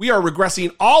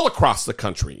regressing all across the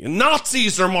country. And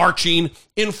Nazis are marching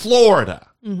in Florida.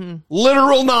 Mm-hmm.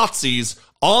 Literal Nazis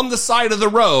on the side of the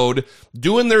road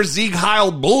doing their Sieg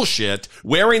Heil bullshit,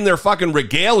 wearing their fucking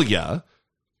regalia,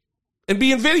 and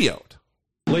being videoed.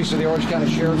 Police of the Orange County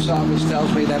Sheriff's Office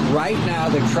tells me that right now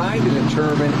they're trying to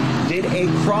determine, did a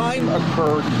crime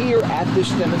occur here at this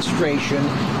demonstration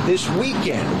this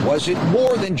weekend? Was it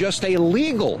more than just a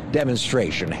legal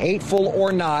demonstration, hateful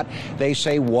or not? They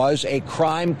say was a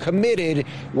crime committed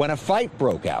when a fight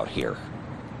broke out here.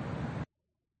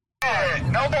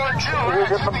 No more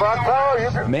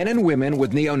Jews. Men and women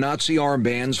with neo-Nazi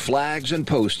armbands, flags, and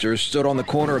posters stood on the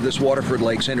corner of this Waterford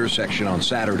Lakes intersection on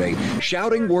Saturday,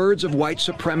 shouting words of white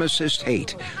supremacist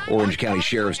hate. Orange County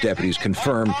Sheriff's deputies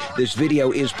confirmed this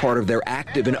video is part of their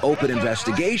active and open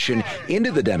investigation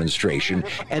into the demonstration,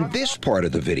 and this part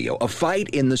of the video, a fight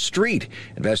in the street.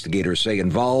 Investigators say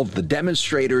involved the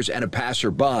demonstrators and a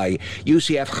passerby.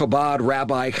 UCF Chabad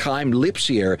Rabbi Chaim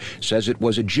Lipsier says it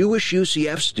was a Jewish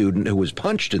UCF student who was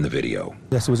punched in the video.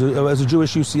 Yes, it was a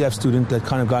Jewish UCF student that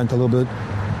kind of got into a little bit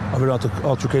of an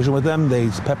altercation with them. They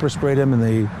pepper sprayed him and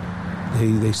they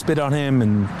spit on him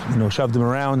and, shoved him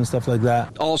around and stuff like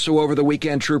that. Also over the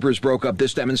weekend, troopers broke up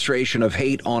this demonstration of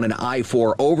hate on an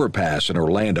I-4 overpass in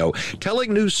Orlando,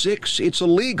 telling News 6 it's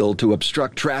illegal to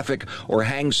obstruct traffic or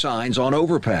hang signs on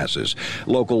overpasses.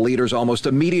 Local leaders almost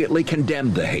immediately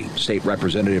condemned the hate. State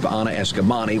Representative Ana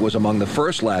Escamani was among the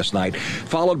first last night,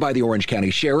 followed by the Orange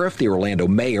County Sheriff, the Orlando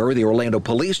Mayor, the Orlando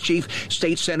Police Chief,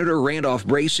 State Senator Randolph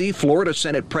Bracey, Florida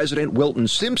Senate President Wilton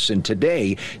Simpson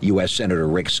today, U.S. Senator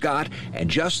Rick Scott, and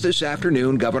just this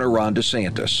afternoon, Governor Ron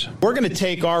DeSantis. We're going to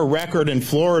take our record in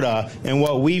Florida and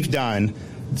what we've done,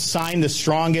 signed the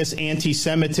strongest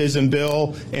anti-Semitism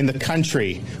bill in the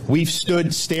country. We've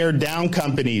stared down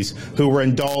companies who were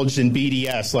indulged in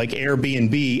BDS like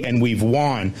Airbnb, and we've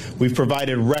won. We've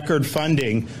provided record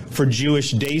funding for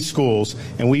Jewish day schools,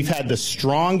 and we've had the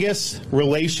strongest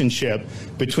relationship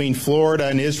between Florida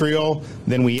and Israel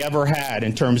than we ever had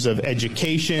in terms of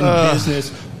education,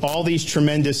 business, all these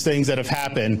tremendous things that have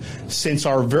happened since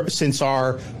our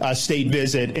state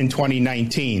visit in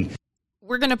 2019.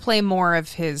 We're going to play more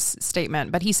of his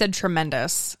statement, but he said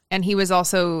tremendous. And he was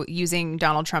also using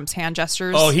Donald Trump's hand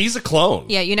gestures. Oh, he's a clone.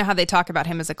 Yeah, you know how they talk about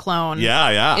him as a clone.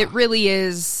 Yeah. It really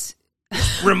is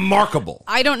remarkable.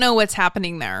 I don't know what's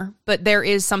happening there, but there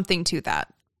is something to that.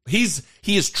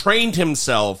 He has trained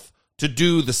himself to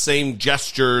do the same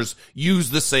gestures,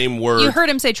 use the same words. You heard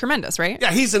him say tremendous, right?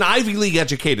 Yeah, he's an Ivy League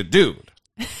educated dude.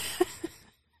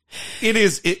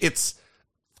 It's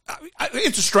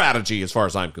a strategy as far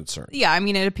as I'm concerned. Yeah, I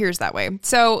mean, it appears that way.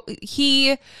 So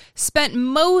he spent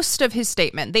most of his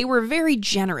statement. They were very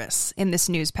generous in this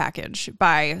news package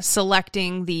by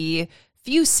selecting the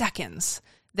few seconds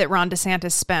that Ron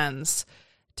DeSantis spends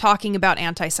talking about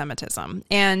anti-Semitism.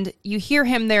 And you hear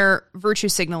him there virtue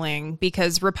signaling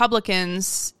because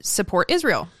Republicans support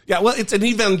Israel. Yeah, well, it's an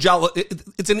evangelical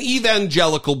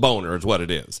boner is what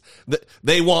it is.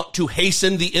 They want to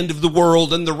hasten the end of the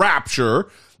world and the rapture,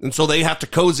 and so they have to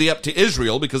cozy up to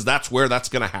Israel because that's where that's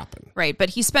going to happen. Right, but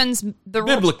he spends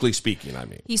biblically speaking, I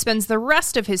mean. He spends the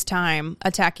rest of his time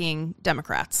attacking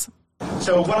Democrats.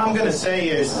 So what I'm going to say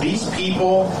is these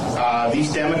people,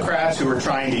 these Democrats who are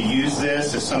trying to use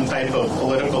this as some type of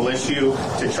political issue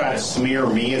to try to smear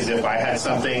me as if I had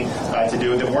something to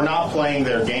do with it, we're not playing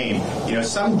their game.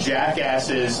 Some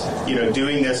jackasses,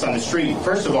 doing this on the street.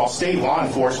 First of all, state law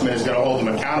enforcement is going to hold them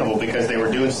accountable because they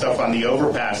were doing stuff on the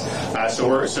overpass.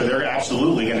 So they're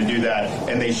absolutely going to do that,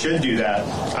 and they should do that.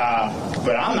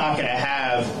 But I'm not going to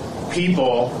have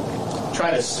people try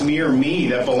to smear me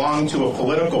that belong to a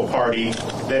political party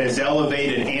that has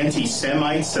elevated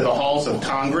anti-Semites to the halls of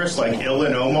Congress like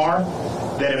Ilhan Omar,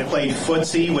 that have played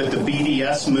footsie with the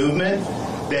BDS movement,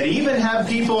 that even have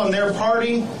people in their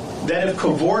party that have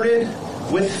cavorted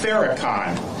with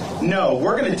Farrakhan. No,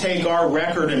 we're going to take our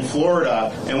record in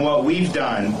Florida and what we've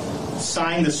done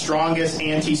signed the strongest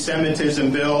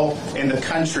anti-Semitism bill in the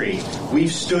country.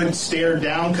 We've stared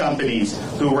down companies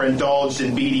who were indulged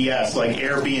in BDS like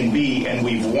Airbnb, and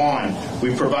we've won.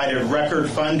 We've provided record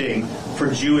funding for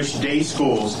Jewish day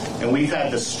schools, and we've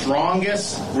had the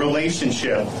strongest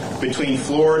relationship between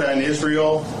Florida and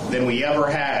Israel than we ever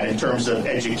had in terms of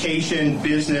education,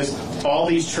 business, all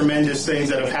these tremendous things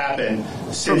that have happened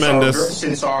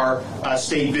since our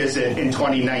state visit in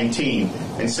 2019.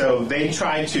 And so they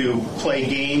try to play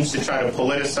games to try to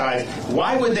politicize.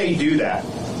 Why would they do that?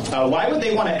 Why would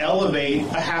they want to elevate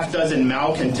a half dozen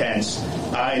malcontents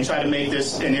and try to make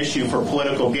this an issue for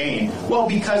political gain? Well,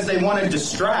 because they want to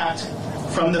distract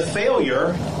from the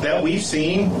failure that we've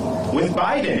seen with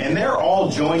Biden. And they're all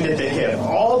joined at the hip.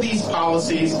 All these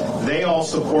policies, they all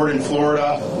support in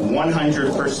Florida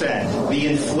 100%. The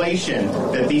inflation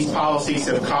that these policies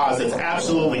have caused is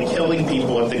absolutely killing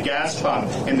people at the gas pump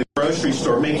and the grocery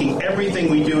store, making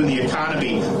everything we do in the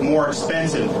economy more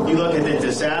expensive. You look at the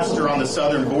disaster on the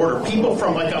southern border, people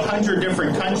from like 100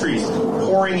 different countries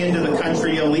pouring into the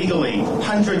country illegally,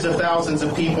 hundreds of thousands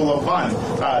of people a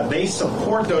month. They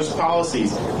support those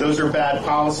policies. Those are bad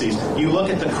policies. You look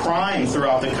at the crime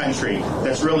throughout the country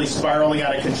that's really spiraling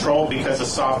out of control because of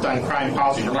soft on crime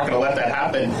policies. You're not going to let that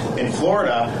happen in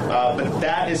Florida, but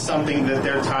that is something that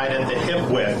they're tied at the hip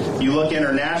with. You look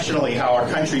internationally how our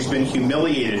country's been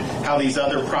humiliated, how these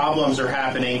other problems are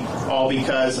happening, all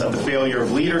because of the failure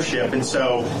of leadership. And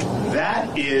so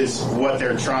that is what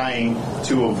they're trying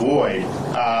to avoid,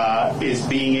 is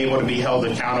being able to be held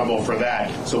accountable for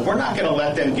that. So we're not going to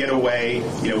let them get away,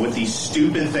 with these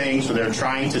stupid things where they're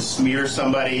trying to smear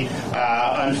somebody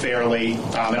unfairly.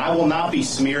 And I will not be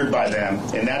smeared by them.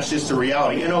 And that's just the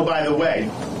reality. And oh, by the way,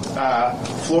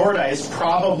 Florida is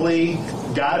probably,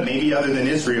 maybe other than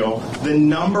Israel, the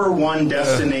number one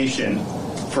destination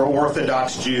for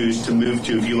Orthodox Jews to move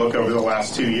to if you look over the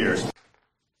last 2 years.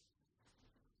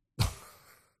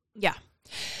 Yeah.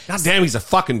 God damn, he's a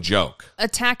fucking joke.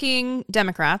 Attacking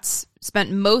Democrats,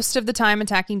 spent most of the time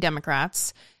attacking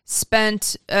Democrats,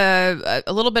 spent a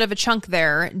little bit of a chunk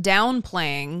there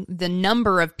downplaying the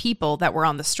number of people that were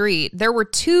on the street. There were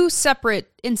two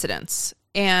separate incidents.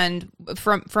 And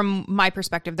from my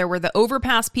perspective, there were the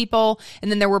overpass people,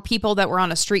 and then there were people that were on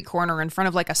a street corner in front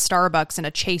of like a Starbucks and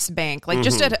a Chase Bank, like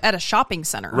just at a shopping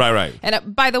center. Right.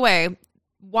 And by the way,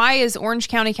 why is Orange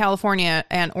County, California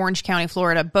and Orange County,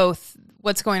 Florida both,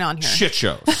 what's going on here? Shit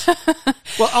shows.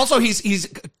 Well, also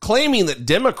he's claiming that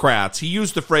Democrats, he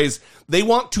used the phrase, they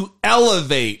want to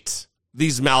elevate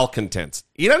these malcontents.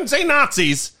 He doesn't say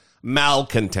Nazis.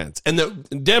 Malcontents, and the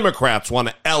Democrats want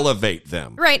to elevate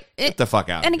them. Right. Get the fuck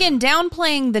out. And again,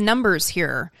 downplaying the numbers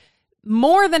here.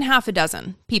 More than half a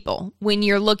dozen people when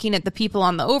you're looking at the people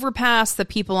on the overpass, the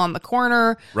people on the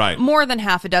corner. Right. More than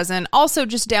half a dozen. Also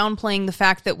just downplaying the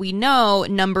fact that we know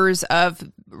numbers of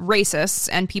racists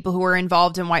and people who are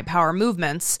involved in white power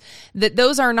movements, that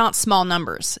those are not small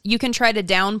numbers. You can try to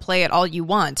downplay it all you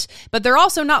want, but they're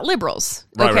also not liberals.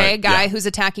 Okay. Right. Guy who's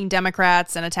attacking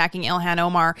Democrats and attacking Ilhan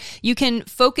Omar. You can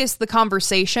focus the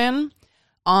conversation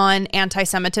on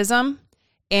anti-Semitism.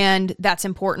 And that's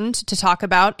important to talk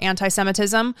about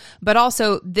anti-Semitism, but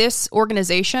also this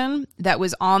organization that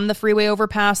was on the freeway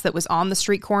overpass, that was on the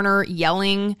street corner,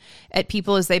 yelling at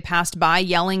people as they passed by,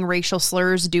 yelling racial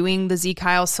slurs, doing the Z.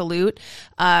 Kyle salute.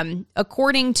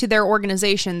 According to their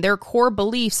organization, their core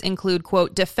beliefs include,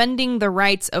 quote, defending the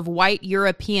rights of white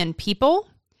European people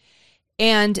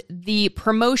and the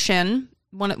promotion,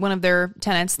 one of their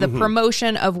tenets, the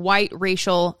promotion of white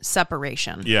racial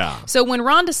separation. Yeah. So when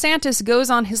Ron DeSantis goes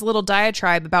on his little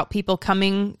diatribe about people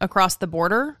coming across the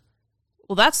border,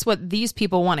 well, that's what these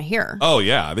people want to hear. Oh,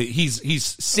 yeah. He's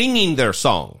singing their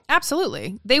song.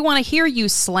 Absolutely. They want to hear you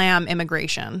slam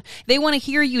immigration. They want to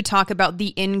hear you talk about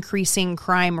the increasing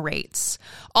crime rates.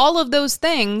 All of those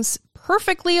things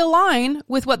perfectly align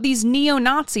with what these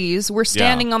neo-Nazis were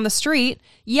standing on the street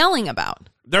yelling about.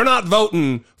 They're not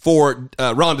voting for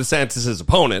Ron DeSantis'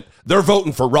 opponent. They're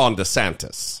voting for Ron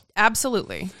DeSantis.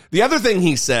 Absolutely. The other thing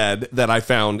he said that I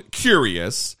found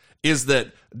curious is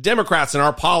that Democrats and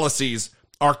our policies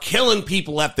are killing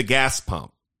people at the gas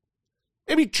pump.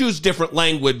 Maybe choose different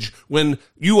language when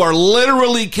you are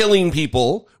literally killing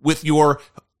people with your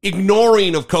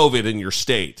ignoring of COVID in your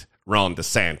state, Ron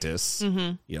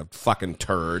DeSantis. You fucking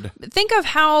turd. Think of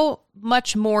how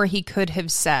much more he could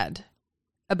have said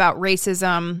about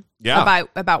racism,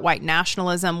 about white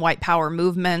nationalism, white power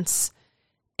movements.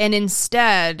 And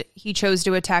instead, he chose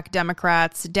to attack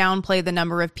Democrats, downplay the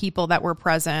number of people that were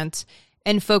present,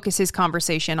 and focus his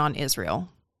conversation on Israel.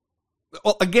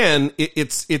 Well, again,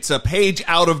 it's a page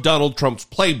out of Donald Trump's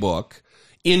playbook.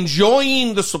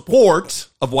 enjoying the support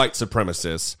of white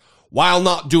supremacists while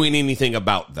not doing anything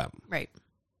about them. Right.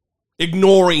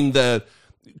 Ignoring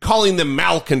calling them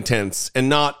malcontents and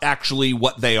not actually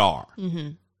what they are,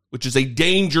 which is a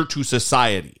danger to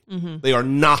society. They are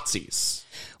Nazis.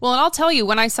 Well, and I'll tell you,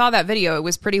 when I saw that video, it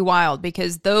was pretty wild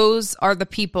because those are the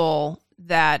people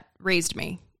that raised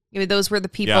me. I mean, those were the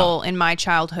people in my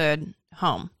childhood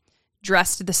home,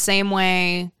 dressed the same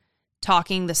way,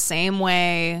 talking the same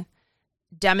way,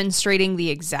 demonstrating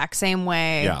the exact same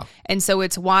way. Yeah. And so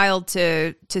it's wild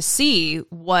to see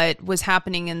what was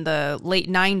happening in the late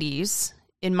 90s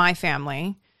in my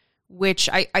family, which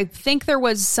I think there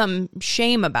was some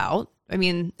shame about. I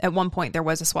mean, at one point there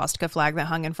was a swastika flag that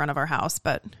hung in front of our house,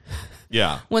 but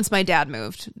once my dad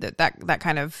moved, that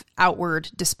kind of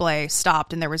outward display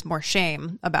stopped and there was more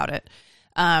shame about it.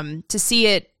 To see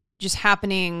it just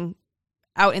happening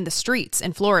out in the streets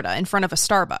in Florida in front of a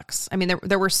Starbucks. I mean,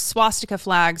 there were swastika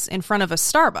flags in front of a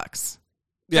Starbucks.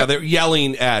 Yeah, they're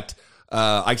yelling at,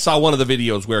 I saw one of the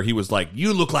videos where he was like,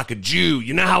 "You look like a Jew.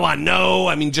 You know how I know?"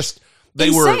 I mean, just, they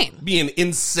were being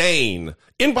insane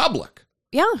in public.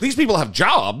 Yeah. These people have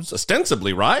jobs,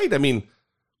 ostensibly, right? I mean,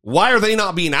 why are they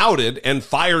not being outed and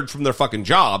fired from their fucking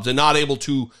jobs and not able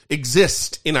to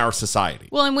exist in our society?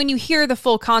 Well, and when you hear the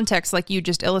full context, like you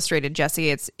just illustrated,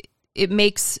 Jesse, it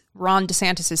makes Ron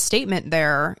DeSantis' statement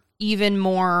there even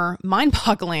more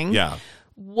mind-boggling. Yeah.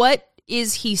 What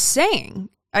is he saying?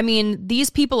 I mean, these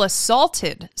people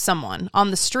assaulted someone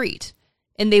on the street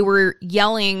and they were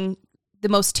yelling the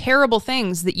most terrible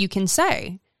things that you can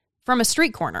say from a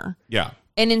street corner. Yeah.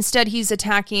 And instead he's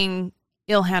attacking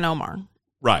Ilhan Omar.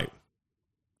 Right.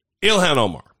 Ilhan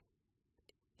Omar.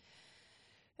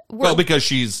 Well, because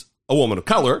she's a woman of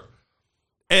color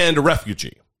and a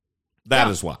refugee. That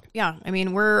is why. Yeah. I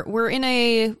mean, we're in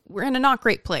a not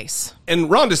great place. And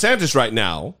Ron DeSantis right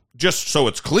now, just so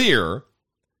it's clear,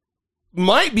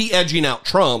 might be edging out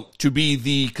Trump to be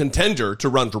the contender to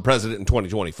run for president in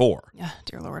 2024. Yeah,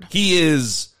 dear Lord. He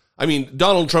is, I mean,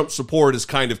 Donald Trump's support is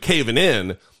kind of caving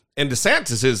in, and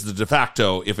DeSantis is the de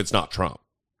facto if it's not Trump.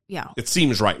 Yeah. It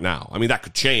seems right now. I mean, that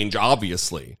could change,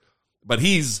 obviously, but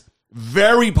he's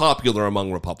very popular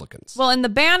among Republicans. Well, and the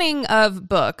banning of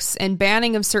books and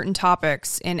banning of certain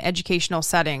topics in educational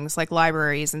settings like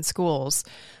libraries and schools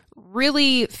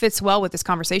really fits well with this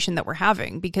conversation that we're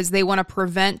having because they want to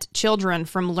prevent children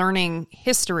from learning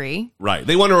history. Right.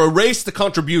 They want to erase the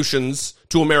contributions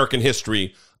to American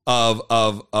history of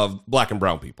black and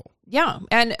brown people. Yeah.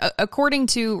 And according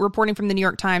to reporting from the New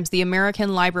York Times, the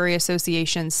American Library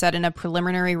Association said in a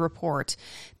preliminary report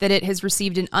that it has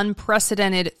received an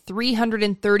unprecedented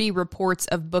 330 reports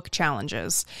of book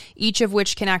challenges, each of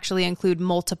which can actually include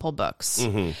multiple books.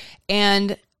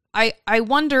 And I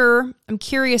wonder, I'm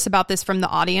curious about this from the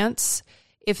audience,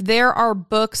 if there are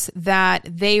books that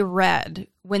they read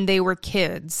when they were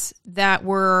kids that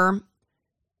were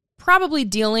probably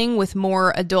dealing with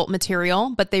more adult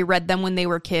material, but they read them when they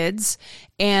were kids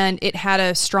and it had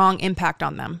a strong impact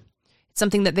on them.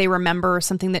 Something that they remember,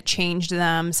 something that changed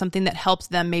them, something that helped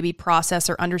them maybe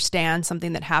process or understand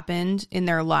something that happened in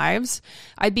their lives.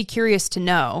 I'd be curious to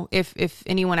know if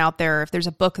anyone out there, if there's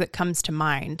a book that comes to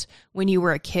mind when you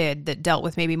were a kid that dealt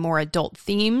with maybe more adult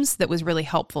themes that was really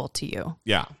helpful to you.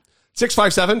 Yeah.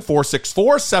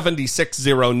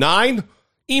 657-464-7609.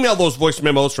 Email those voice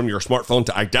memos from your smartphone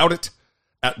to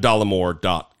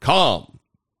idoubitit@dollemore.com.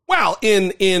 Well,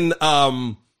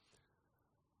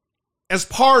 as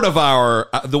part of our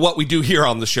what we do here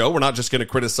on the show, we're not just going to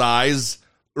criticize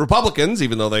Republicans,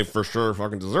 even though they for sure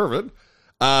fucking deserve it.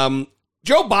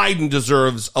 Joe Biden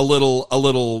deserves a little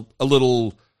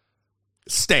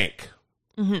stank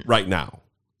right now.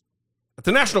 At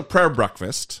the National Prayer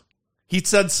Breakfast, he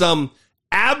said some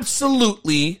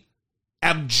absolutely,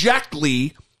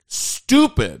 abjectly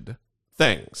stupid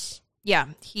things. Yeah,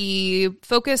 he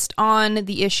focused on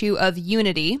the issue of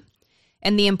unity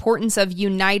and the importance of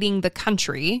uniting the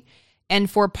country.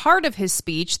 And for part of his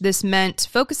speech, this meant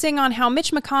focusing on how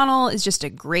Mitch McConnell is just a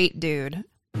great dude.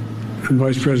 And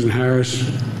Vice President Harris,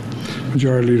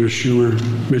 Majority Leader Schumer,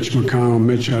 Mitch McConnell.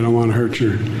 Mitch, I don't want to hurt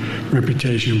your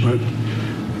reputation, but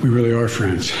we really are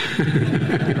friends.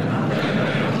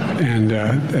 And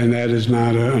that is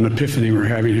not an epiphany we're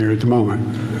having here at the moment.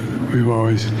 You've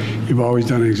always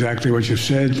done exactly what you've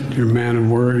said. You're a man of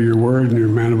your word, and you're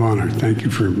a man of honor. Thank you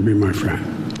for being my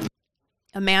friend.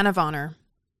 A man of honor.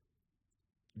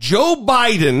 Joe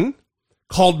Biden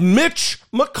called Mitch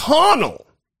McConnell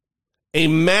a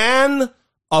man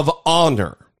of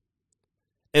honor,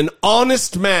 an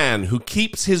honest man who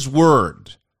keeps his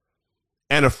word,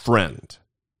 and a friend.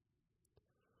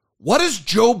 What is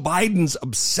Joe Biden's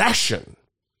obsession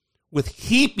with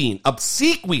heaping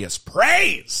obsequious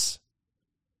praise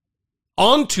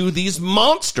onto these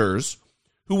monsters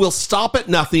who will stop at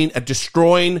nothing at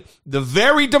destroying the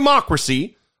very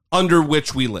democracy under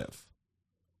which we live.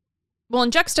 Well,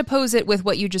 and juxtapose it with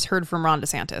what you just heard from Ron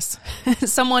DeSantis,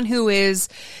 someone who is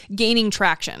gaining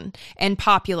traction and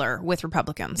popular with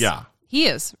Republicans. Yeah. He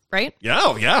is, right? Yeah,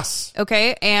 oh, yes.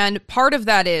 Okay, and part of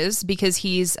that is because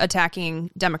he's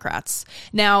attacking Democrats.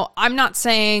 Now, I'm not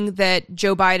saying that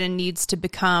Joe Biden needs to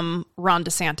become Ron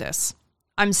DeSantis.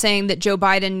 I'm saying that Joe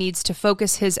Biden needs to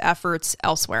focus his efforts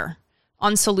elsewhere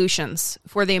on solutions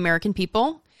for the American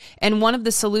people. And one of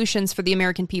the solutions for the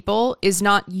American people is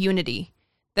not unity.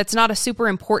 That's not a super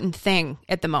important thing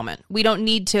at the moment. We don't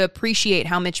need to appreciate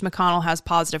how Mitch McConnell has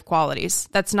positive qualities.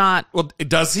 That's not... Well,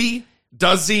 does he?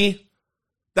 Does he?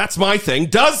 That's my thing.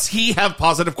 Does he have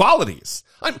positive qualities?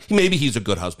 Maybe he's a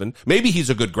good husband. Maybe he's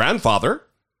a good grandfather.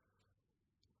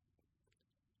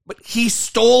 But he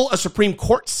stole a Supreme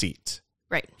Court seat.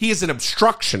 Right. He is an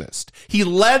obstructionist. He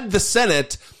led the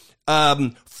Senate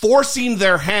forcing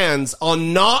their hands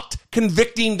on not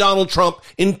convicting Donald Trump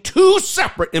in 2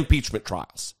 separate impeachment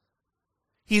trials.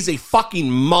 He's a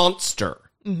fucking monster.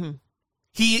 Mm-hmm.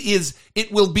 He is,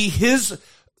 it will be his,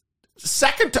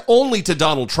 second to only to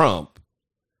Donald Trump,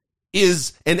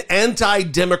 is an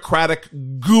anti-democratic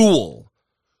ghoul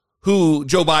who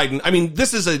Joe Biden, I mean,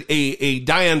 this is a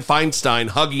Dianne Feinstein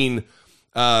hugging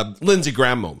Lindsey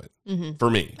Graham moment for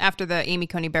me. After the Amy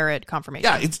Coney Barrett confirmation.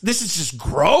 Yeah, this is just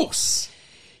gross.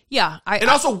 Yeah.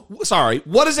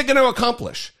 What is it going to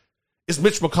accomplish? Is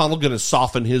Mitch McConnell going to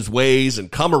soften his ways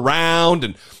and come around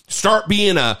and start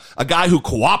being a guy who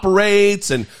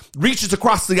cooperates and reaches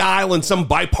across the aisle in some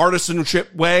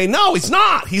bipartisanship way? No, he's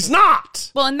not. He's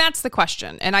not. Well, and that's the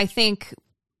question. And I think,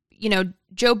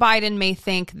 Joe Biden may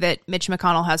think that Mitch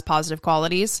McConnell has positive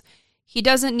qualities. He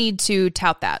doesn't need to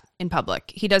tout that in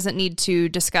public. He doesn't need to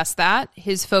discuss that.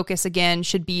 His focus, again,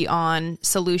 should be on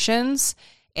solutions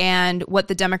and what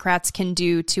the Democrats can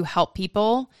do to help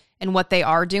people and what they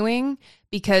are doing,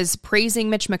 because praising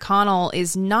Mitch McConnell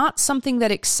is not something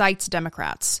that excites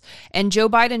Democrats. And Joe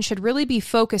Biden should really be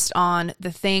focused on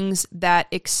the things that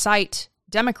excite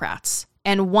Democrats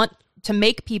and want to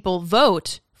make people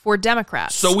vote for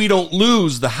Democrats. So we don't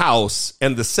lose the House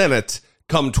and the Senate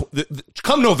come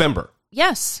November.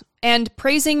 Yes. And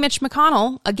praising Mitch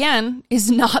McConnell, again, is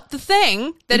not the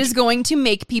thing that is going to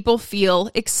make people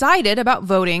feel excited about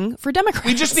voting for Democrats.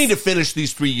 We just need to finish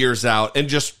these 3 years out and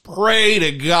just pray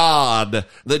to God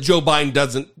that Joe Biden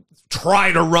doesn't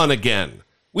try to run again.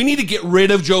 We need to get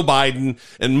rid of Joe Biden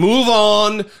and move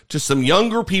on to some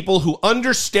younger people who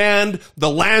understand the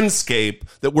landscape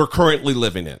that we're currently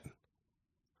living in.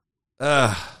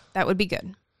 That would be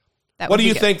good. What do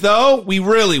you think, though? We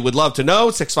really would love to know.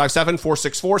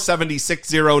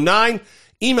 657-464-7609.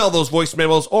 Email those voice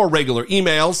memos or regular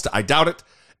emails to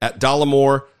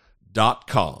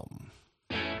idoubitit@dollemore.com.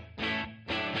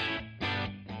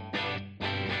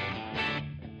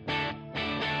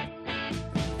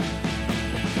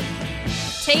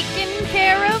 Taking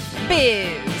care of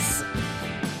biz.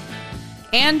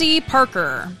 Andy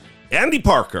Parker. Andy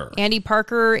Parker. Andy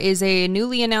Parker is a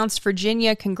newly announced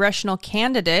Virginia congressional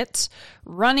candidate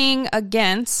running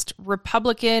against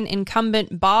Republican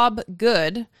incumbent Bob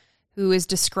Good, who is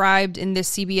described in this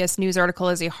CBS News article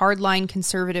as a hardline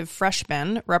conservative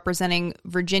freshman representing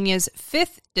Virginia's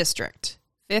 5th district.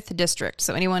 5th district.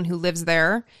 So anyone who lives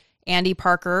there, Andy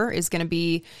Parker is going to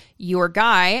be your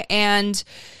guy. And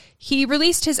he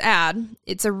released his ad.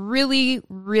 It's a really,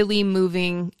 really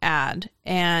moving ad.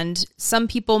 And some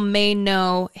people may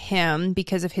know him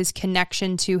because of his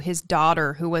connection to his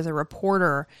daughter, who was a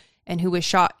reporter and who was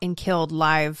shot and killed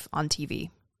live on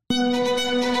TV.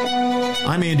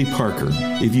 I'm Andy Parker.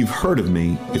 If you've heard of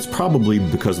me, it's probably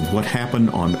because of what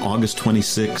happened on August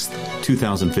 26th,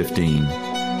 2015.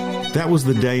 That was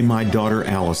the day my daughter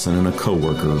Allison and a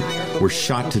coworker were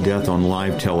shot to death on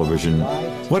live television.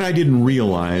 What I didn't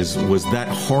realize was that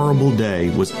horrible day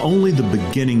was only the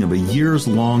beginning of a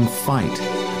years-long fight.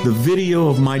 The video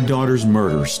of my daughter's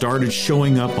murder started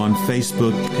showing up on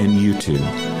Facebook and YouTube.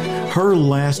 Her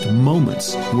last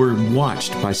moments were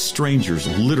watched by strangers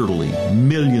literally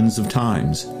millions of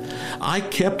times. I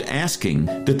kept asking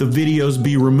that the videos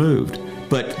be removed,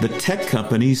 but the tech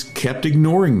companies kept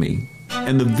ignoring me.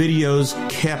 And the videos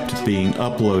kept being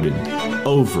uploaded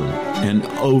over and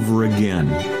over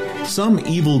again. Some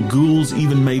evil ghouls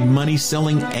even made money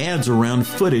selling ads around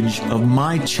footage of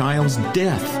my child's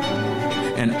death.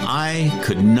 And I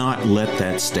could not let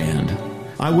that stand.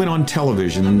 I went on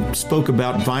television and spoke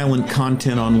about violent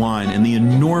content online and the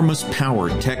enormous power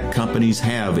tech companies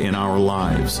have in our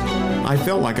lives. I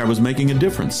felt like I was making a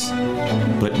difference,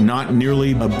 but not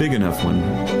nearly a big enough one.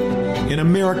 In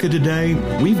America today,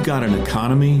 we've got an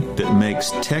economy that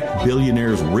makes tech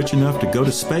billionaires rich enough to go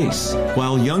to space,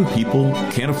 while young people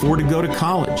can't afford to go to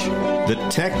college. The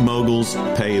tech moguls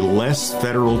pay less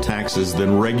federal taxes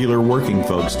than regular working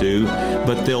folks do,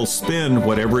 but they'll spend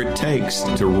whatever it takes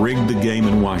to rig the game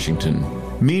in Washington.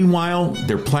 Meanwhile,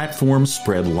 their platforms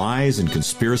spread lies and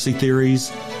conspiracy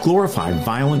theories, glorify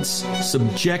violence,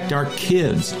 subject our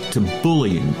kids to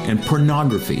bullying and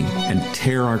pornography, and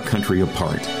tear our country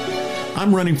apart.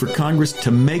 I'm running for Congress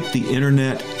to make the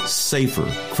internet safer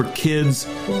for kids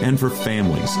and for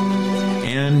families,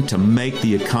 and to make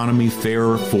the economy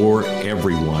fairer for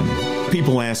everyone.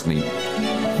 People ask me,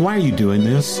 why are you doing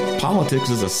this? Politics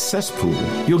is a cesspool.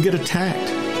 You'll get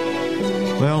attacked.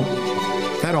 Well,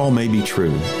 that all may be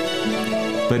true,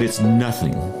 but it's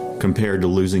nothing compared to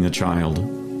losing a child.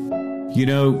 You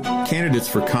know, candidates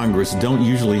for Congress don't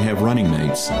usually have running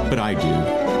mates, but I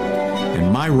do.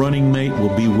 And my running mate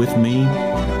will be with me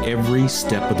every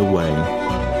step of the way.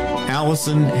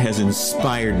 Allison has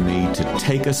inspired me to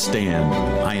take a stand.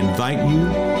 I invite you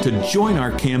to join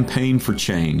our campaign for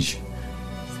change.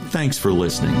 Thanks for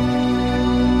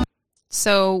listening.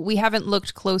 So we haven't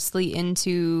looked closely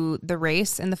into the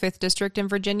race in the 5th District in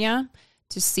Virginia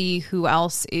to see who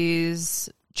else is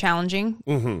challenging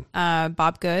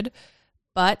Bob Good,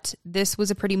 but this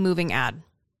was a pretty moving ad.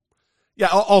 Yeah,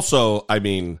 also, I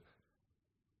mean,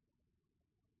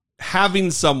 having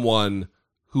someone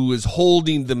who is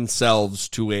holding themselves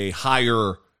to a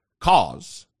higher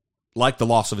cause, like the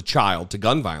loss of a child to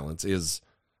gun violence, is,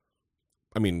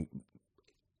 I mean,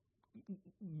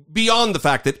 beyond the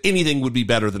fact that anything would be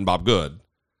better than Bob Good.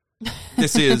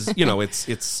 This is, you know,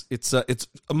 it's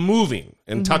a moving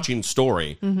and touching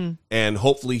story, and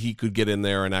hopefully he could get in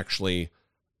there and actually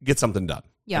get something done.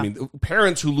 Yeah. I mean,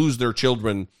 parents who lose their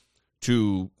children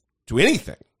to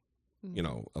anything, you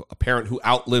know, a parent who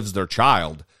outlives their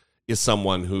child is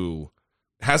someone who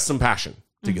has some passion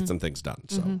to get some things done.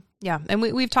 So yeah, and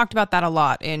we've talked about that a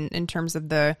lot in terms of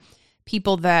the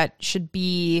people that should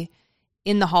be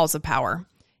in the halls of power.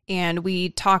 And we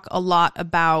talk a lot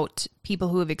about people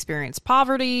who have experienced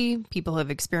poverty, people who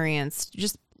have experienced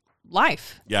just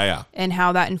life. Yeah. And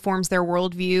how that informs their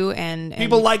worldview. And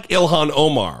people like Ilhan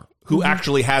Omar, who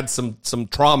actually had some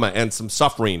trauma and some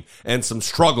suffering and some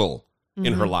struggle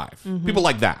in her life. People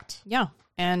like that. Yeah.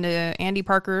 And Andy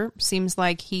Parker seems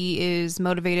like he is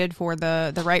motivated for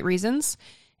the right reasons.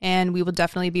 And we will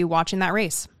definitely be watching that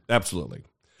race. Absolutely.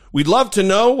 We'd love to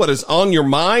know what is on your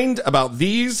mind about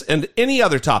these and any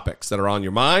other topics that are on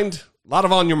your mind. A lot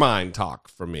of on your mind talk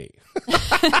from me.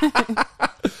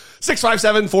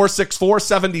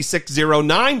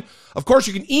 657-464-7609. Of course,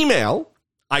 you can email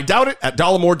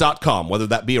idoubt@dollamore.com, whether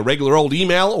that be a regular old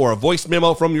email or a voice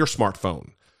memo from your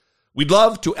smartphone. We'd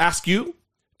love to ask you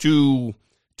to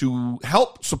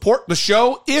help support the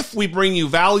show. If we bring you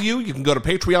value, you can go to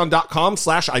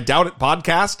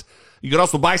patreon.com/IDoubtItPodcast. You can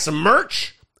also buy some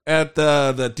merch at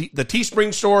the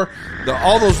Teespring store.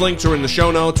 All those links are in the show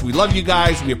notes. We love you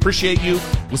guys. We appreciate you.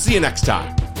 We'll see you next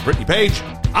time. For Brittany Page,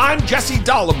 I'm Jesse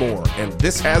Dollamore, and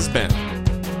this has been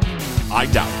I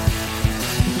Doubt It.